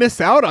didn't want to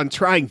miss out on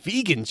trying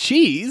vegan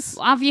cheese.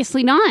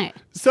 Obviously not.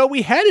 So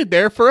we headed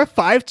there for a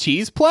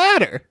 5-cheese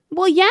platter.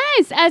 Well,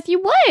 yes, as you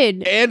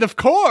would. And of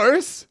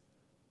course,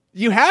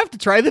 you have to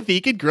try the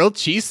vegan grilled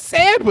cheese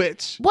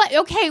sandwich. What?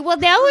 Okay, well,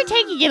 now we're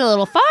taking it a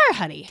little far,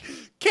 honey.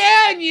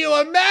 Can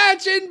you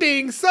imagine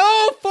being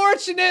so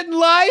fortunate in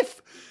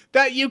life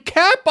that you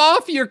cap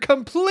off your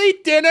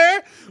complete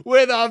dinner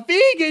with a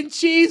vegan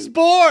cheese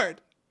board?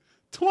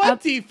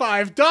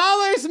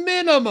 $25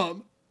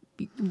 minimum.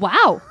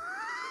 Wow.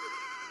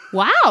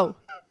 Wow.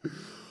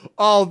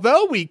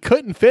 Although we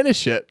couldn't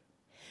finish it.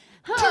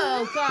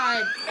 Oh,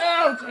 God.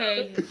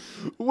 Okay.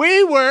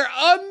 We were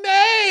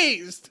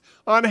amazed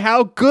on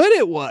how good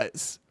it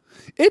was.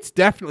 It's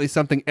definitely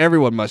something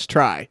everyone must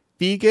try,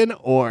 vegan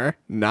or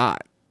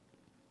not.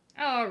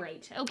 All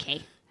right.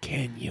 Okay.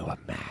 Can you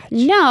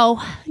imagine? No,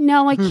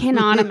 I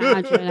cannot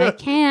imagine. I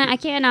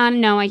cannot.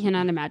 No, I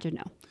cannot imagine.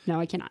 No,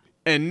 I cannot.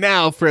 And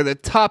now for the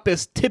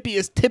toppest,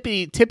 tippity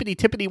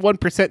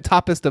 1%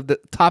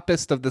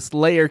 toppest of this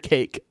layer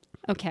cake.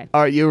 Okay.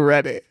 Are you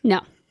ready?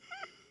 No.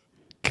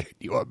 Can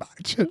you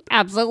imagine?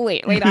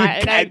 Absolutely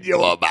not. Can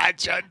you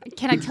imagine?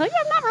 Can I tell you,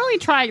 I'm not really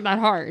trying that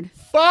hard.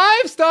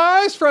 5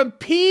 stars from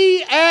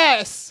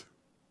PS.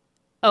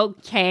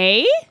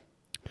 Okay.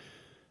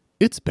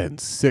 It's been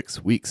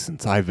 6 weeks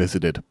since I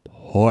visited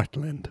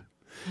Portland,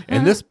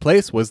 and this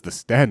place was the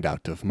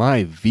standout of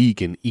my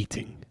vegan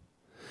eating.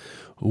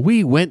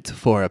 We went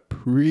for a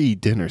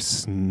pre-dinner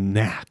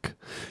snack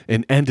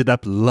and ended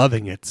up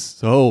loving it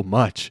so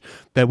much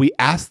that we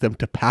asked them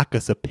to pack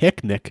us a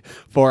picnic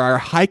for our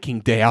hiking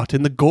day out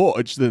in the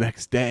gorge the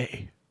next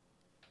day.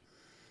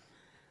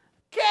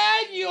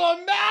 Can you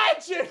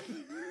imagine?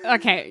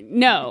 Okay,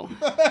 no.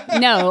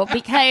 No,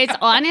 because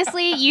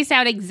honestly, you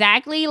sound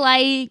exactly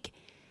like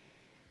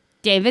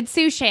David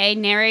Suchet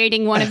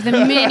narrating one of the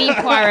many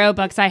Poirot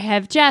books I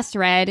have just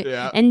read.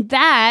 Yeah. And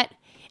that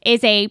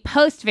is a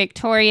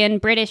post-Victorian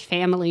British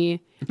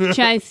family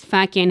just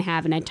fucking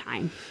having a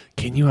time.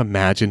 Can you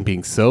imagine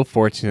being so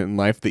fortunate in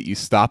life that you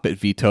stop at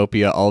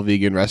Vitopia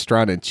all-vegan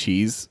restaurant and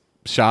cheese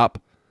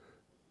shop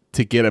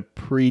to get a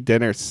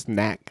pre-dinner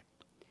snack?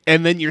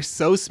 And then you're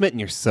so smitten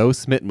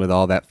with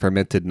all that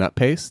fermented nut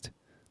paste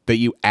that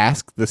you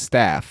ask the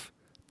staff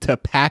to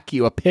pack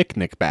you a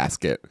picnic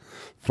basket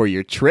for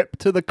your trip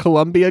to the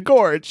Columbia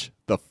Gorge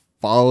the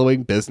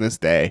following business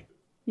day.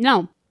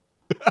 No.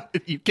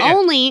 You can't.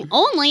 Only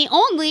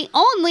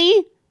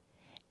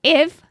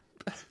if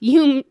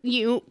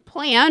you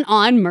plan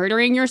on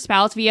murdering your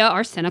spouse via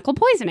arsenical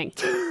poisoning.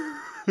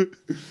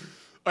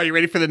 Are you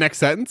ready for the next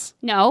sentence?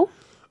 No.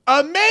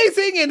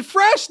 Amazing and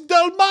fresh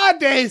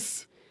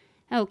dolmades.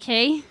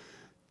 Okay.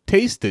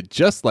 Tasted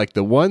just like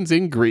the ones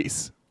in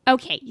Greece.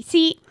 Okay.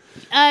 See,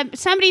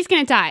 somebody's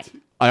gonna die.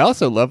 I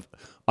also love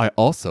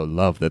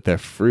that their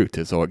fruit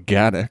is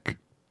organic.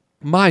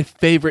 My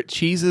favorite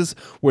cheeses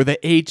were the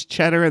aged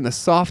cheddar and the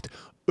soft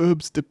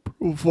herbes de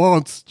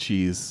Provence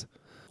cheese.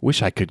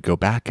 Wish I could go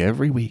back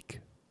every week.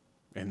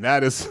 And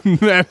that's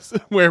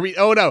where we...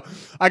 Oh, no.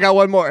 I got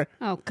one more.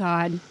 Oh,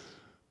 God.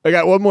 I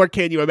got one more.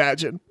 Can you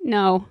imagine?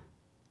 No.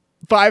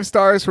 5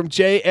 stars from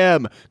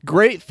JM.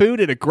 Great food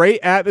and a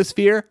great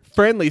atmosphere.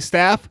 Friendly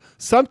staff.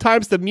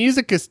 Sometimes the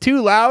music is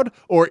too loud.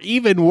 Or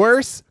even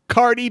worse,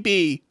 Cardi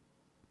B.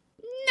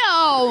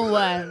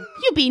 No.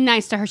 You be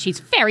nice to her. She's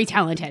very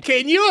talented.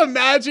 Can you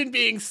imagine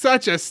being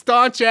such a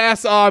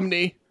staunch-ass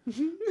Omni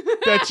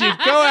that you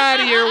go out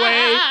of your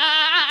way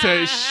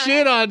to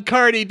shit on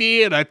Cardi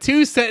B in a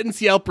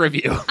 2-sentence Yelp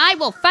review? I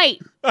will fight.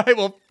 I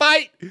will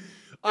fight.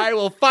 I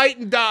will fight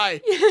and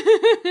die.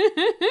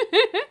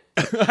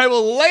 I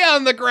will lay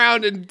on the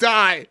ground and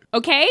die.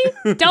 Okay?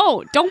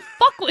 Don't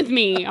fuck with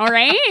me, all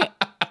right?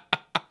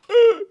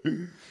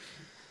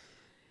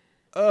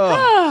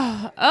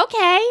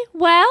 Okay.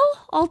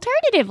 Well,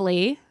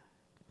 alternatively,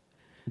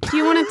 do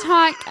you want to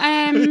talk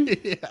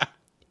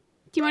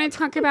do you want to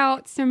talk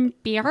about some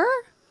beer?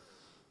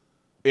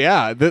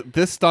 Yeah,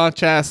 this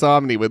staunch ass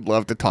Omni would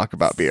love to talk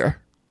about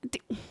beer.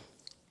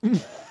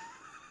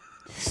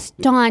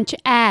 Staunch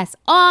ass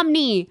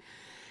Omni.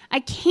 I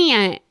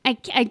can't.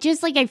 I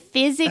just like I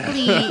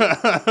physically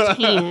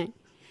can't.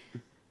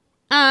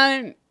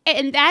 And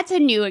that's a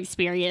new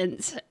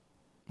experience.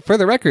 For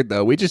the record,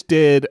 though, we just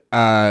did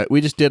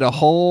a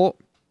whole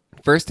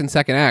first and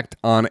second act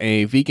on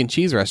a vegan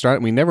cheese restaurant,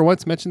 and we never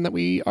once mentioned that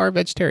we are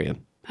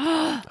vegetarian.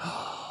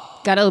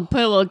 Gotta put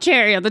a little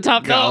cherry on the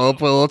top. Gotta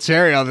put a little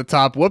cherry on the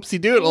top.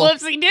 Whoopsie doodle.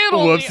 Whoopsie doodle.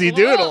 Whoopsie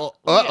doodle.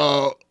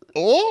 Uh-oh.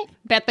 Oh.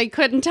 Bet they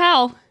couldn't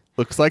tell.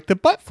 Looks like the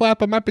butt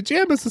flap of my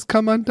pajamas has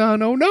come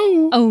undone. Oh,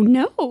 no. Oh,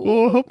 no.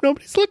 Oh, I hope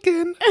nobody's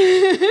looking.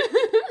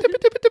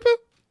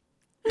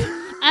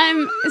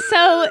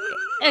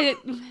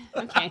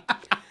 Okay.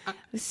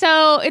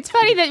 So it's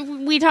funny that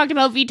we talked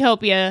about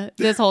Vitopia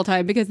this whole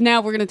time because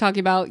now we're going to talk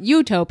about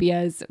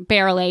Utopia's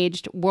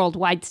barrel-aged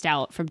worldwide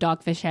stout from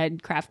Dogfish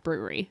Head Craft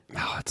Brewery.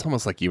 Oh, it's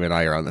almost like you and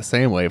I are on the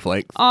same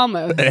wavelength.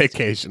 Almost.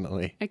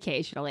 Occasionally.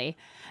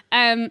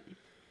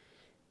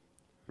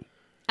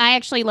 I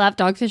actually love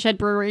Dogfish Head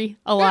Brewery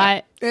a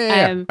lot.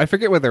 Yeah. I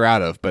forget where they're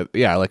out of, but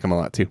yeah, I like them a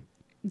lot too.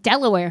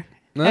 Delaware,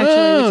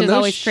 actually, which is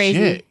always crazy.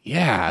 Shit.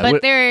 Yeah.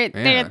 But they're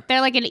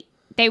like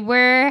they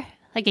were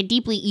like a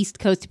deeply East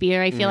Coast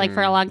beer, I feel like,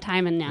 for a long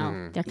time, and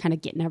now they're kind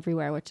of getting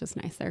everywhere, which is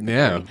nice.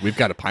 Yeah, we've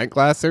got a pint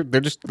glass. They're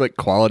just like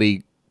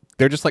quality.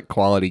 They're just like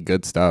quality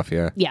good stuff.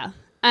 Yeah. Yeah.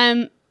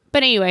 But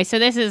anyway, so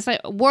this is a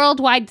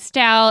worldwide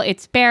stout.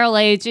 It's barrel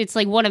aged. It's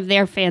like one of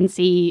their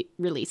fancy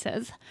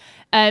releases.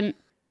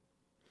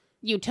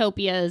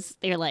 Utopias,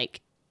 they're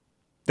like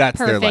that's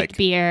perfect their like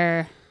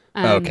beer.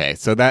 Okay,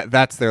 so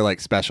that's their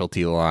like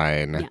specialty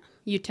line. Yeah.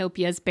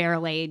 Utopia's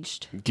barrel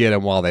aged. Get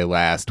them while they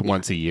last.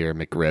 Once a year,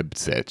 McRib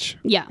sitch.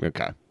 Yeah.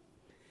 Okay.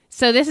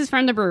 So this is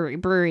from the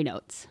brewery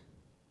notes.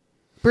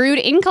 Brewed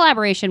in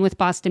collaboration with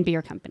Boston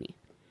Beer Company.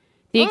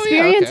 The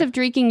experience of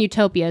drinking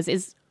Utopias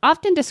is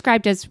often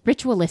described as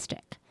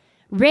ritualistic,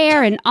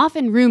 rare and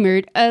often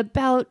rumored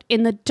about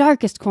in the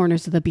darkest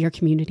corners of the beer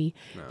community.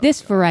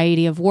 This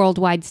variety of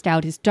worldwide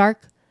stout is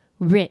dark,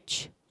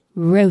 rich,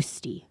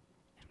 roasty,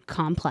 and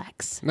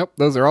complex. Nope,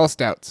 those are all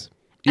stouts.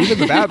 Even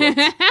the bad ones.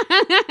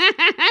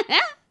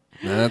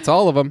 That's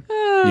all of them.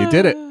 You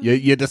did it.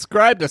 You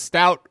described a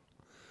stout.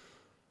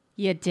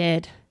 You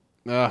did.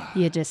 Ugh.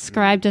 You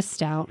described a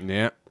stout.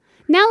 Yeah.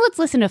 Now let's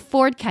listen to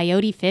Ford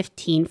Coyote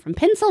 15 from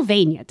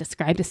Pennsylvania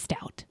describe a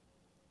stout.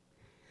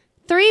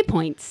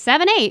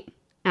 3.78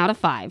 out of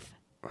 5.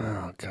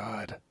 Oh,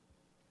 God.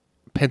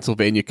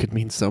 Pennsylvania could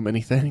mean so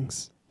many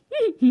things.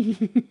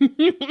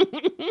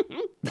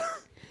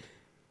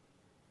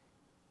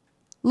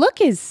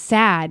 Look is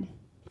sad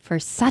for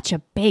such a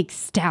big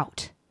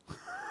stout.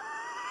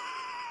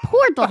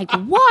 Poured like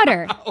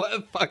water. What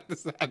the fuck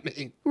does that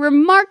mean?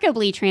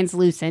 Remarkably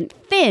translucent,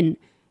 thin,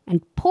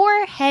 and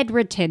poor head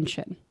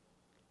retention.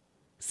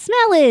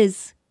 Smell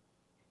is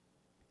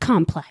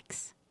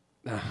complex.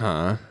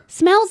 Uh-huh.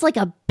 Smells like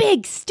a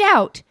big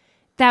stout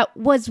that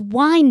was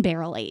wine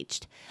barrel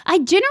aged. I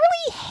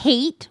generally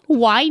hate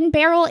wine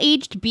barrel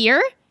aged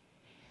beer,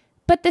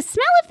 but the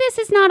smell of this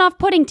is not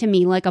off-putting to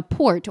me like a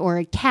port or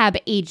a cab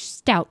aged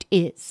stout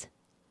is.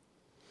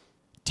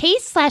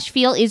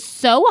 Taste/feel is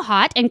so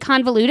hot and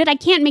convoluted, I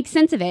can't make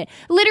sense of it.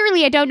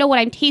 Literally, I don't know what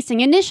I'm tasting.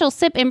 Initial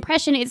sip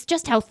impression is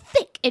just how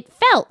thick it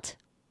felt.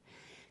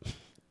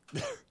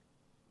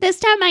 This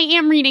time I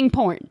am reading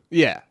porn.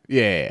 Yeah.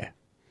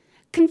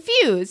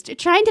 Confused,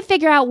 trying to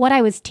figure out what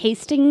I was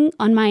tasting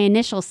on my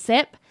initial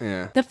sip.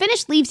 Yeah. The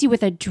finish leaves you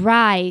with a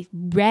dry,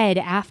 red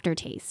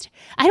aftertaste.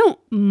 I don't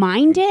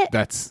mind it.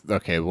 That's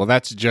okay. Well,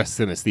 that's just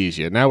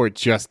synesthesia. Now we're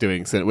just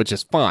doing which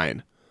is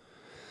fine.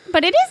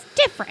 But it is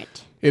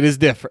different. It is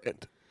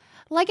different.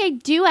 Like I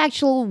do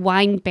actual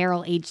wine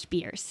barrel aged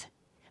beers.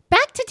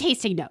 Back to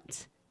tasting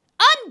notes.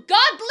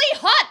 Ungodly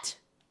hot!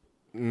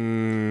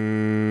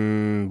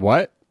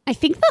 What? I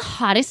think the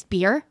hottest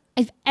beer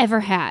I've ever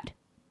had.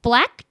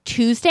 Black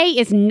Tuesday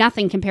is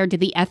nothing compared to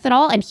the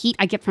ethanol and heat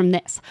I get from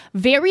this.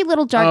 Very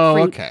little dark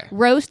fruit, okay.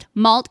 roast,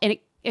 malt, and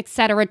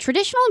etc.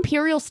 Traditional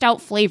imperial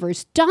stout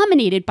flavors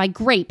dominated by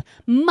grape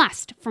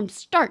must from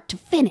start to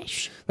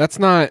finish. That's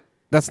not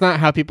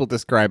how people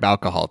describe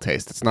alcohol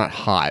taste. It's not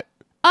hot.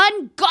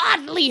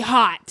 Ungodly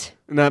hot.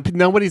 No,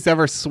 nobody's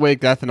ever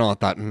swigged ethanol and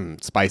thought,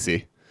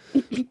 spicy.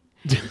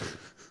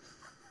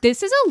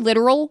 This is a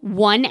literal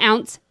 1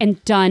 ounce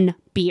and done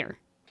beer.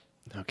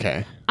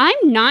 Okay. I'm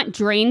not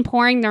drain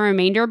pouring the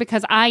remainder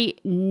because I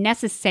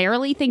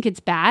necessarily think it's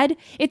bad.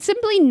 It's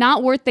simply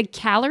not worth the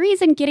calories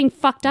and getting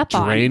fucked up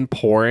on. Drain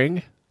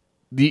pouring?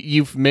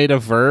 You've made a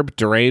verb,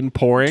 drain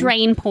pouring?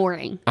 Drain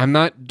pouring. I'm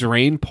not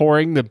drain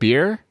pouring the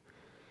beer?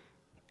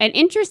 An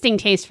interesting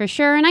taste for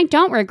sure, and I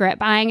don't regret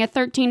buying a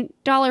 $13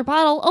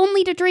 bottle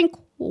only to drink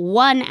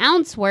 1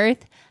 ounce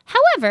worth.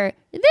 However,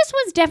 this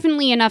was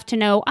definitely enough to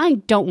know I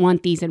don't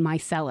want these in my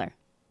cellar.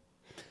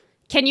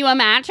 Can you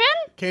imagine?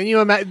 Can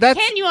you imagine?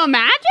 Can you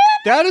imagine?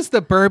 That is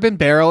the bourbon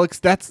barrel.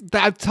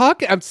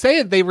 I'm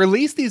saying they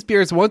release these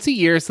beers once a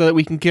year so that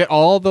we can get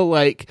all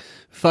the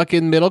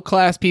fucking middle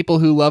class people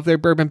who love their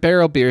bourbon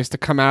barrel beers to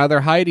come out of their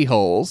hidey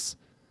holes,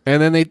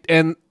 and then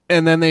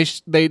they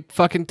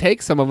fucking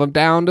take some of them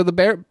down to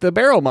the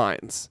barrel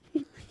mines.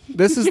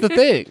 This is the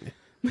thing.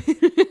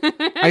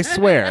 I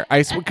swear,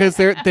 because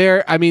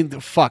they're. I mean,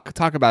 fuck.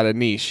 Talk about a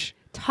niche.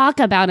 Talk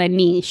about a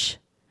niche.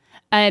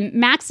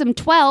 Maxim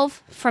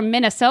 12 from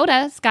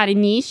Minnesota's got a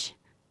niche,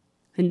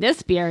 and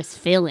this beer is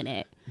filling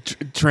it.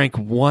 Drank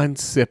one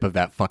sip of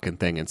that fucking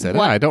thing and said,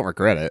 I don't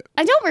regret it.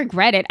 I don't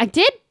regret it. I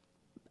did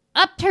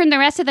upturn the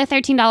rest of the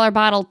 $13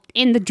 bottle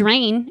in the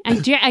drain. I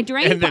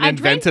drained and then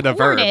invented a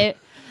verb. It.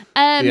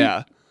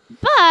 Yeah.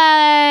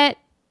 But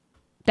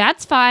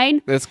that's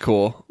fine. That's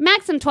cool.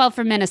 Maxim 12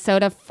 from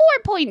Minnesota,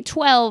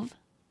 4.12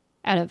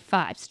 out of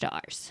 5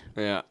 stars.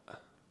 Yeah.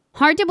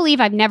 Hard to believe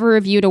I've never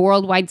reviewed a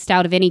worldwide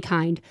stout of any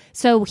kind,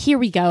 so here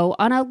we go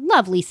on a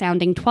lovely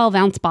sounding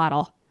 12-ounce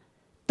bottle.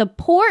 The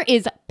pour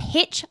is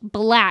pitch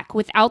black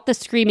without the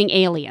screaming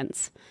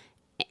aliens.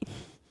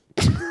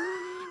 And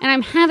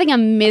I'm having a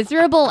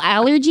miserable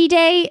allergy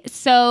day,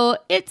 so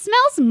it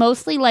smells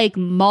mostly like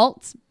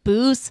malts,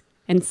 booze,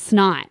 and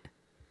snot.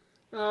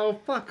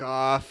 Oh, fuck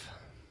off.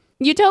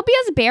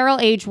 Utopia's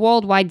barrel-aged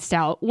worldwide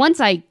stout,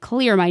 once I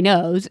clear my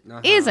nose,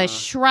 is a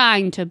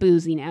shrine to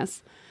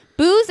booziness.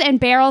 Booze and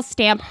barrel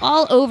stamp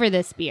all over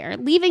this beer,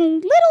 leaving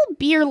little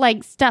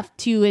beer-like stuff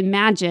to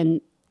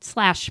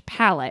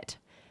imagine/palate.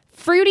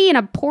 Fruity in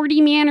a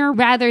porty manner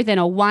rather than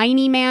a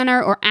winey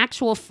manner or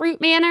actual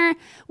fruit manner,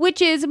 which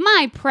is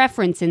my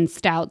preference in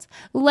stouts,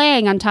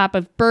 laying on top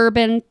of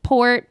bourbon,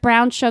 port,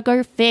 brown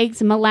sugar,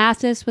 figs,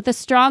 molasses with a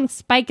strong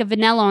spike of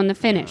vanilla on the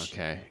finish.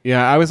 Okay.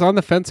 Yeah, I was on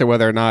the fence of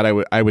whether or not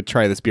I would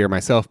try this beer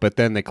myself, but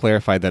then they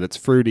clarified that it's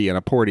fruity in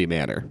a porty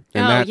manner.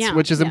 And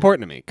which is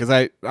important to me, because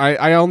I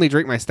only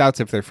drink my stouts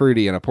if they're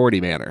fruity in a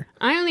porty manner.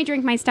 I only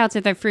drink my stouts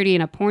if they're fruity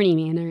in a porty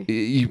manner.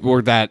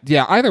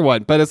 Either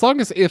one. But as long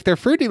as if they're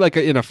fruity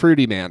in a fruity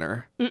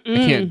manner, I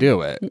can't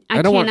do it.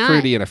 I don't want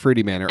fruity in a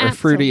fruity manner or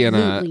fruity in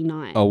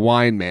a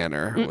wine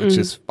manner, which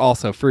is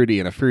also fruity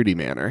in a fruity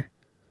manner.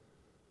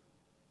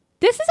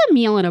 This is a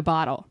meal in a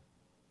bottle.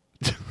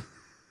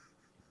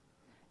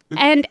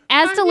 And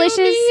as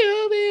delicious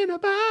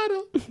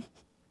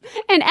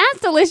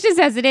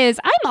as it is,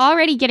 I'm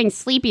already getting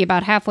sleepy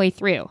about halfway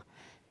through.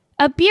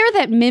 A beer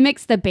that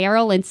mimics the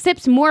barrel and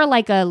sips more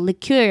like a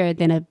liqueur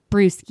than a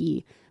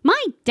brewski.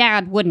 My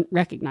dad wouldn't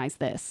recognize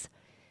this.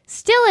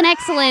 Still an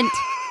excellent ...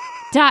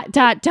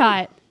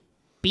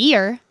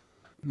 beer.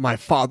 My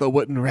father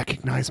wouldn't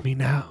recognize me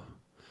now.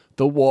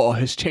 The war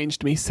has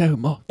changed me so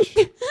much.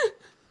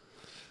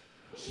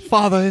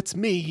 Father, it's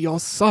me, your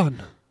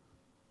son.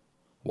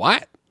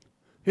 What?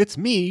 It's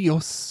me,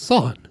 your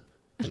son.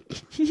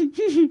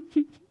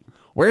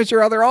 Where's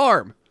your other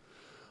arm?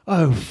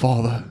 Oh,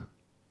 father.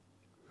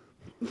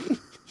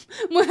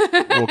 we'll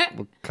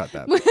cut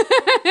that.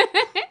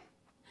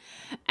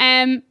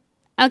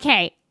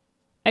 Okay.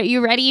 Are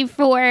you ready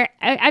for...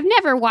 I've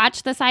never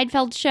watched the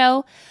Seinfeld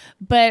show,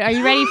 but are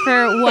you ready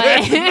for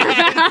what...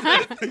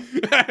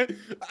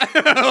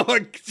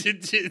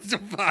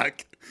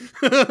 Fuck.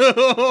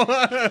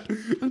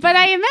 But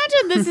I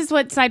imagine this is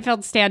what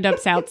Seinfeld stand-up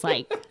sounds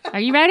like. Are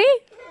you ready?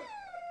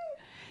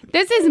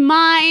 This is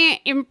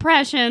my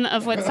impression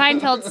of what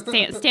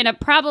Seinfeld stand-up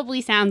probably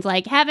sounds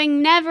like,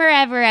 having never,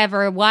 ever,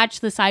 ever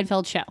watched the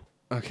Seinfeld show.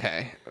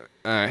 Okay.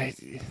 All right.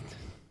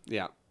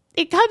 Yeah.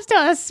 It comes to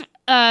us,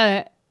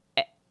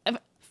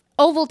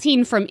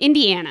 Ovaltine from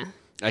Indiana.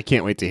 I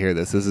can't wait to hear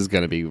this. This is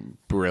going to be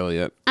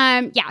brilliant.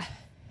 Yeah.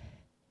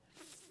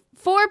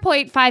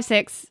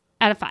 4.56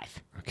 out of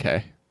 5.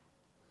 Okay.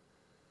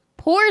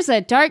 Pours a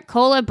dark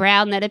cola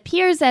brown that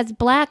appears as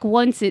black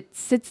once it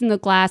sits in the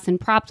glass and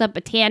props up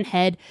a tan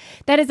head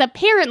that is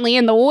apparently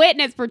in the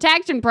witness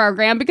protection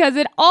program because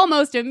it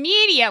almost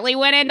immediately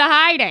went into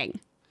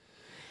hiding.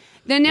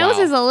 The nose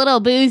is a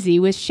little boozy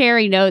with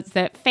sherry notes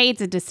that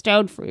fades into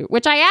stone fruit,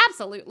 which I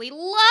absolutely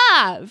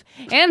love,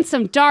 and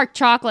some dark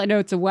chocolate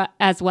notes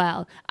as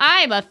well.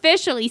 I'm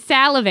officially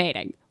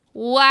salivating.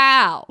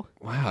 Wow.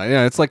 Wow.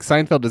 Yeah, it's like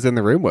Seinfeld is in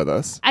the room with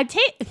us.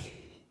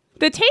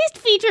 The taste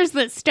features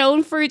the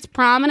stone fruits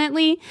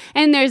prominently,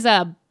 and there's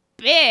a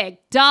big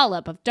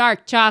dollop of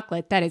dark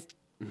chocolate that is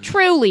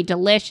truly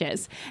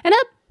delicious, and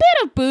a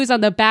bit of booze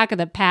on the back of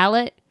the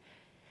palate.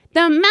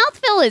 The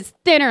mouthfeel is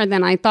thinner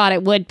than I thought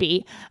it would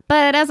be,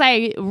 but as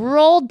I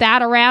rolled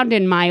that around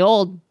in my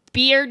old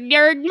beer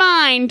nerd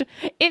mind,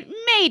 it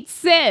made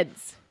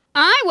sense.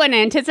 I wouldn't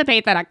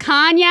anticipate that a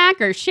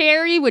cognac or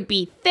sherry would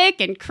be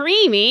thick and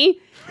creamy.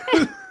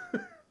 And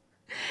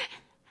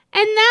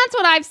that's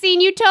what I've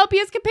seen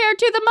utopias compared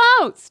to the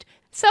most.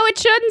 So it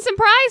shouldn't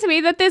surprise me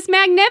that this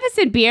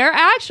magnificent beer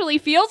actually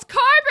feels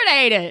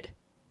carbonated.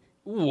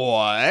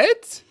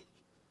 What?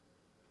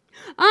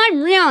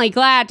 I'm really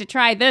glad to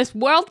try this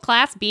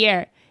world-class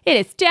beer. It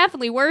is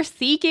definitely worth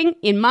seeking,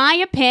 in my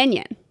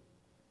opinion.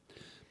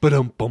 I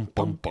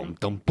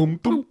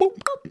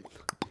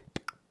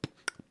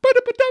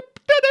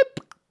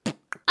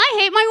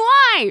hate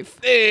my wife.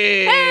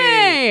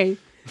 Hey!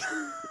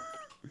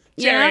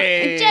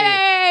 Jerry!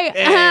 Jerry!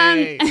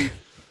 Hey.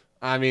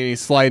 I mean, he's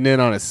sliding in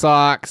on his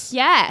socks.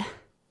 Yeah.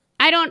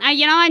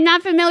 I'm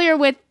not familiar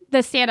with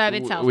the stand-up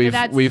itself.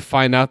 We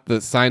find out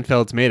that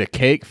Seinfeld's made a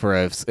cake for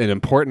an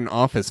important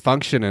office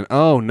function, and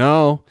oh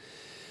no,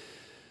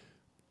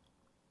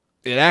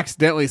 it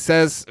accidentally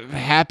says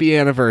 "Happy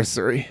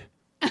Anniversary."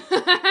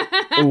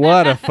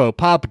 What a faux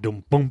pas!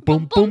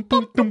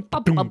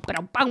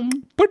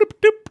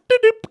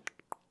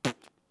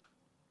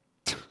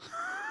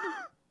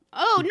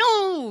 Oh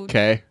no!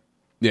 Okay,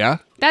 yeah,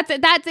 that's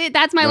it.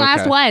 That's my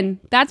last one.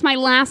 That's my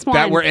last one.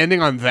 That we're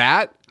ending on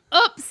that.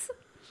 Oops.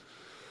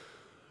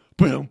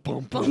 Boom,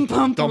 boom, boom,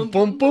 boom, boom,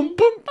 boom, boom,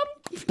 boom.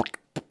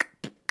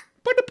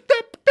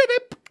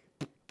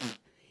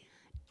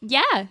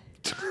 Yeah.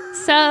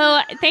 So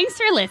thanks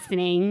for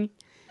listening.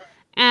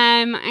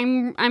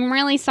 I'm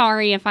really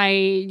sorry if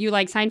you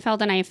like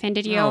Seinfeld and I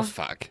offended you. Oh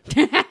fuck.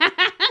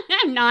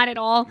 I'm not at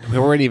all. We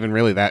weren't even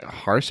really that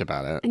harsh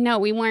about it. No,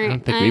 we weren't. I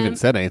don't think we even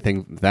said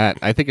anything that.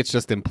 I think it's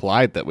just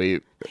implied that we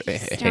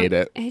hate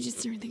it. I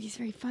just don't think he's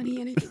very funny.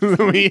 And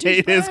we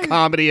hate his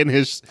comedy and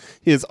his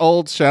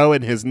old show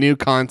and his new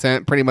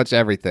content. Pretty much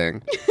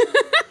everything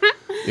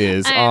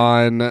is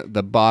on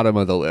the bottom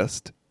of the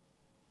list.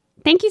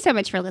 Thank you so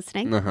much for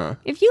listening. Uh-huh.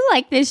 If you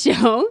like this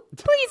show,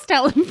 please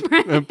tell a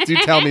friend. Do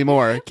tell me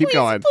more. Keep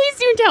going. Please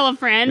do tell a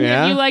friend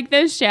if you like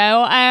this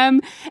show.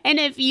 And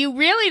if you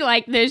really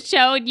like this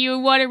show and you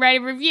want to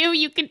write a review,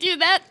 you can do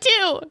that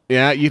too.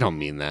 Yeah, you don't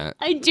mean that.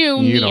 I do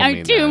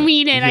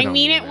mean it. I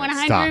mean it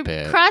 100. Stop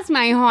it. Cross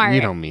my heart. You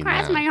don't mean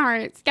Cross that. my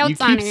heart. Scouts you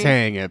honor. keep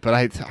saying it, but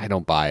I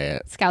don't buy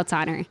it. Scouts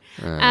honor.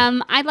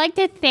 I'd like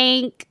to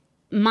thank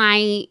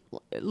my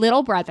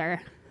little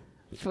brother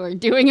for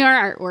doing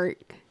our artwork.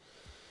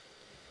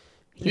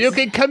 You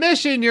can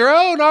commission your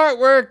own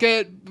artwork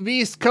at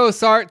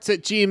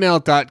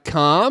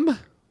beastcoastarts@gmail.com.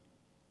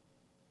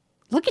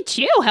 Look at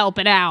you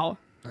helping out.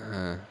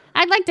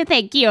 I'd like to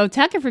thank Gio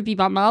Tucker for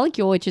Bebop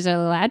Molecule, which is our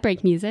little ad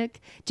break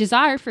music,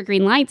 Jazar for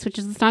Green Lights, which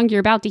is the song you're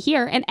about to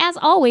hear, and as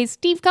always,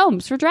 Steve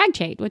Combs for Drag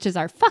Shade, which is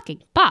our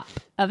fucking bop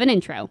of an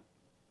intro.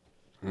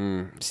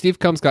 Steve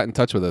Combs got in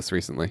touch with us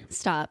recently.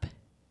 Stop.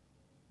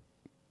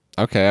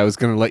 Okay, I was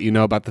going to let you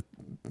know about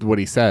what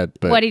he said,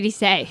 but What did he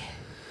say?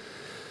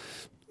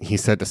 he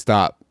said to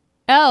stop.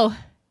 Oh.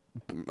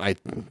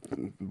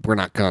 We're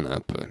not gonna,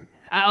 but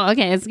Oh,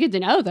 okay. It's good to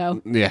know,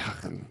 though.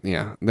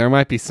 yeah. There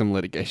might be some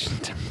litigation.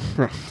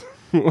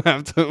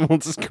 We'll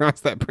just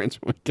cross that bridge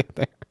when we get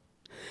there.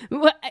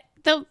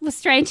 The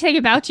strange thing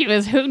about you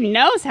is who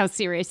knows how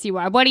serious you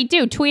are. What'd he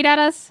do? Tweet at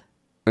us?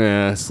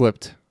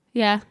 Slipped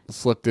Yeah.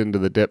 into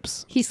the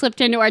dips. He slipped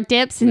into our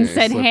dips and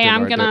said, hey,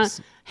 I'm going to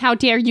How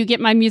dare you get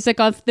my music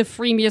off the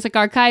Free Music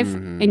Archive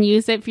and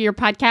use it for your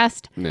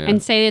podcast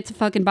and say it's a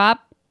fucking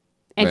bop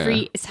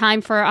every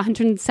time for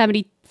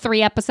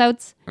 173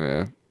 episodes?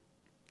 Yeah.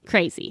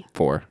 Crazy.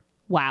 4.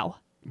 Wow.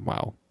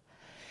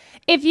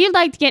 If you'd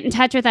like to get in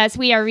touch with us,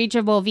 we are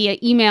reachable via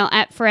email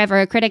at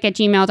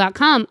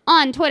foreveracritic@gmail.com,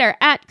 on Twitter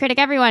at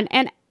criticeveryone,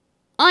 and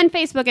on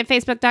Facebook at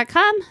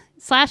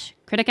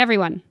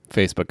facebook.com/criticeveryone.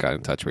 Facebook got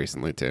in touch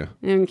recently, too.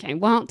 Okay,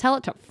 well, tell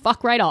it to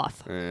fuck right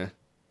off.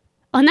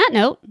 On that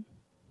note...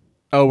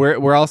 Oh,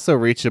 we're also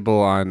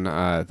reachable on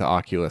the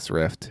Oculus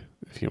Rift,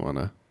 if you want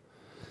to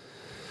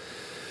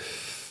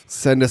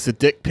send us a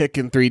dick pic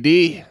in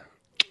 3D.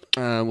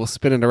 We'll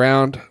spin it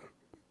around,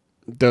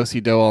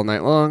 do-si-do all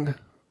night long.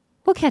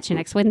 We'll catch you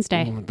next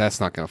Wednesday.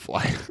 That's not going to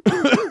fly.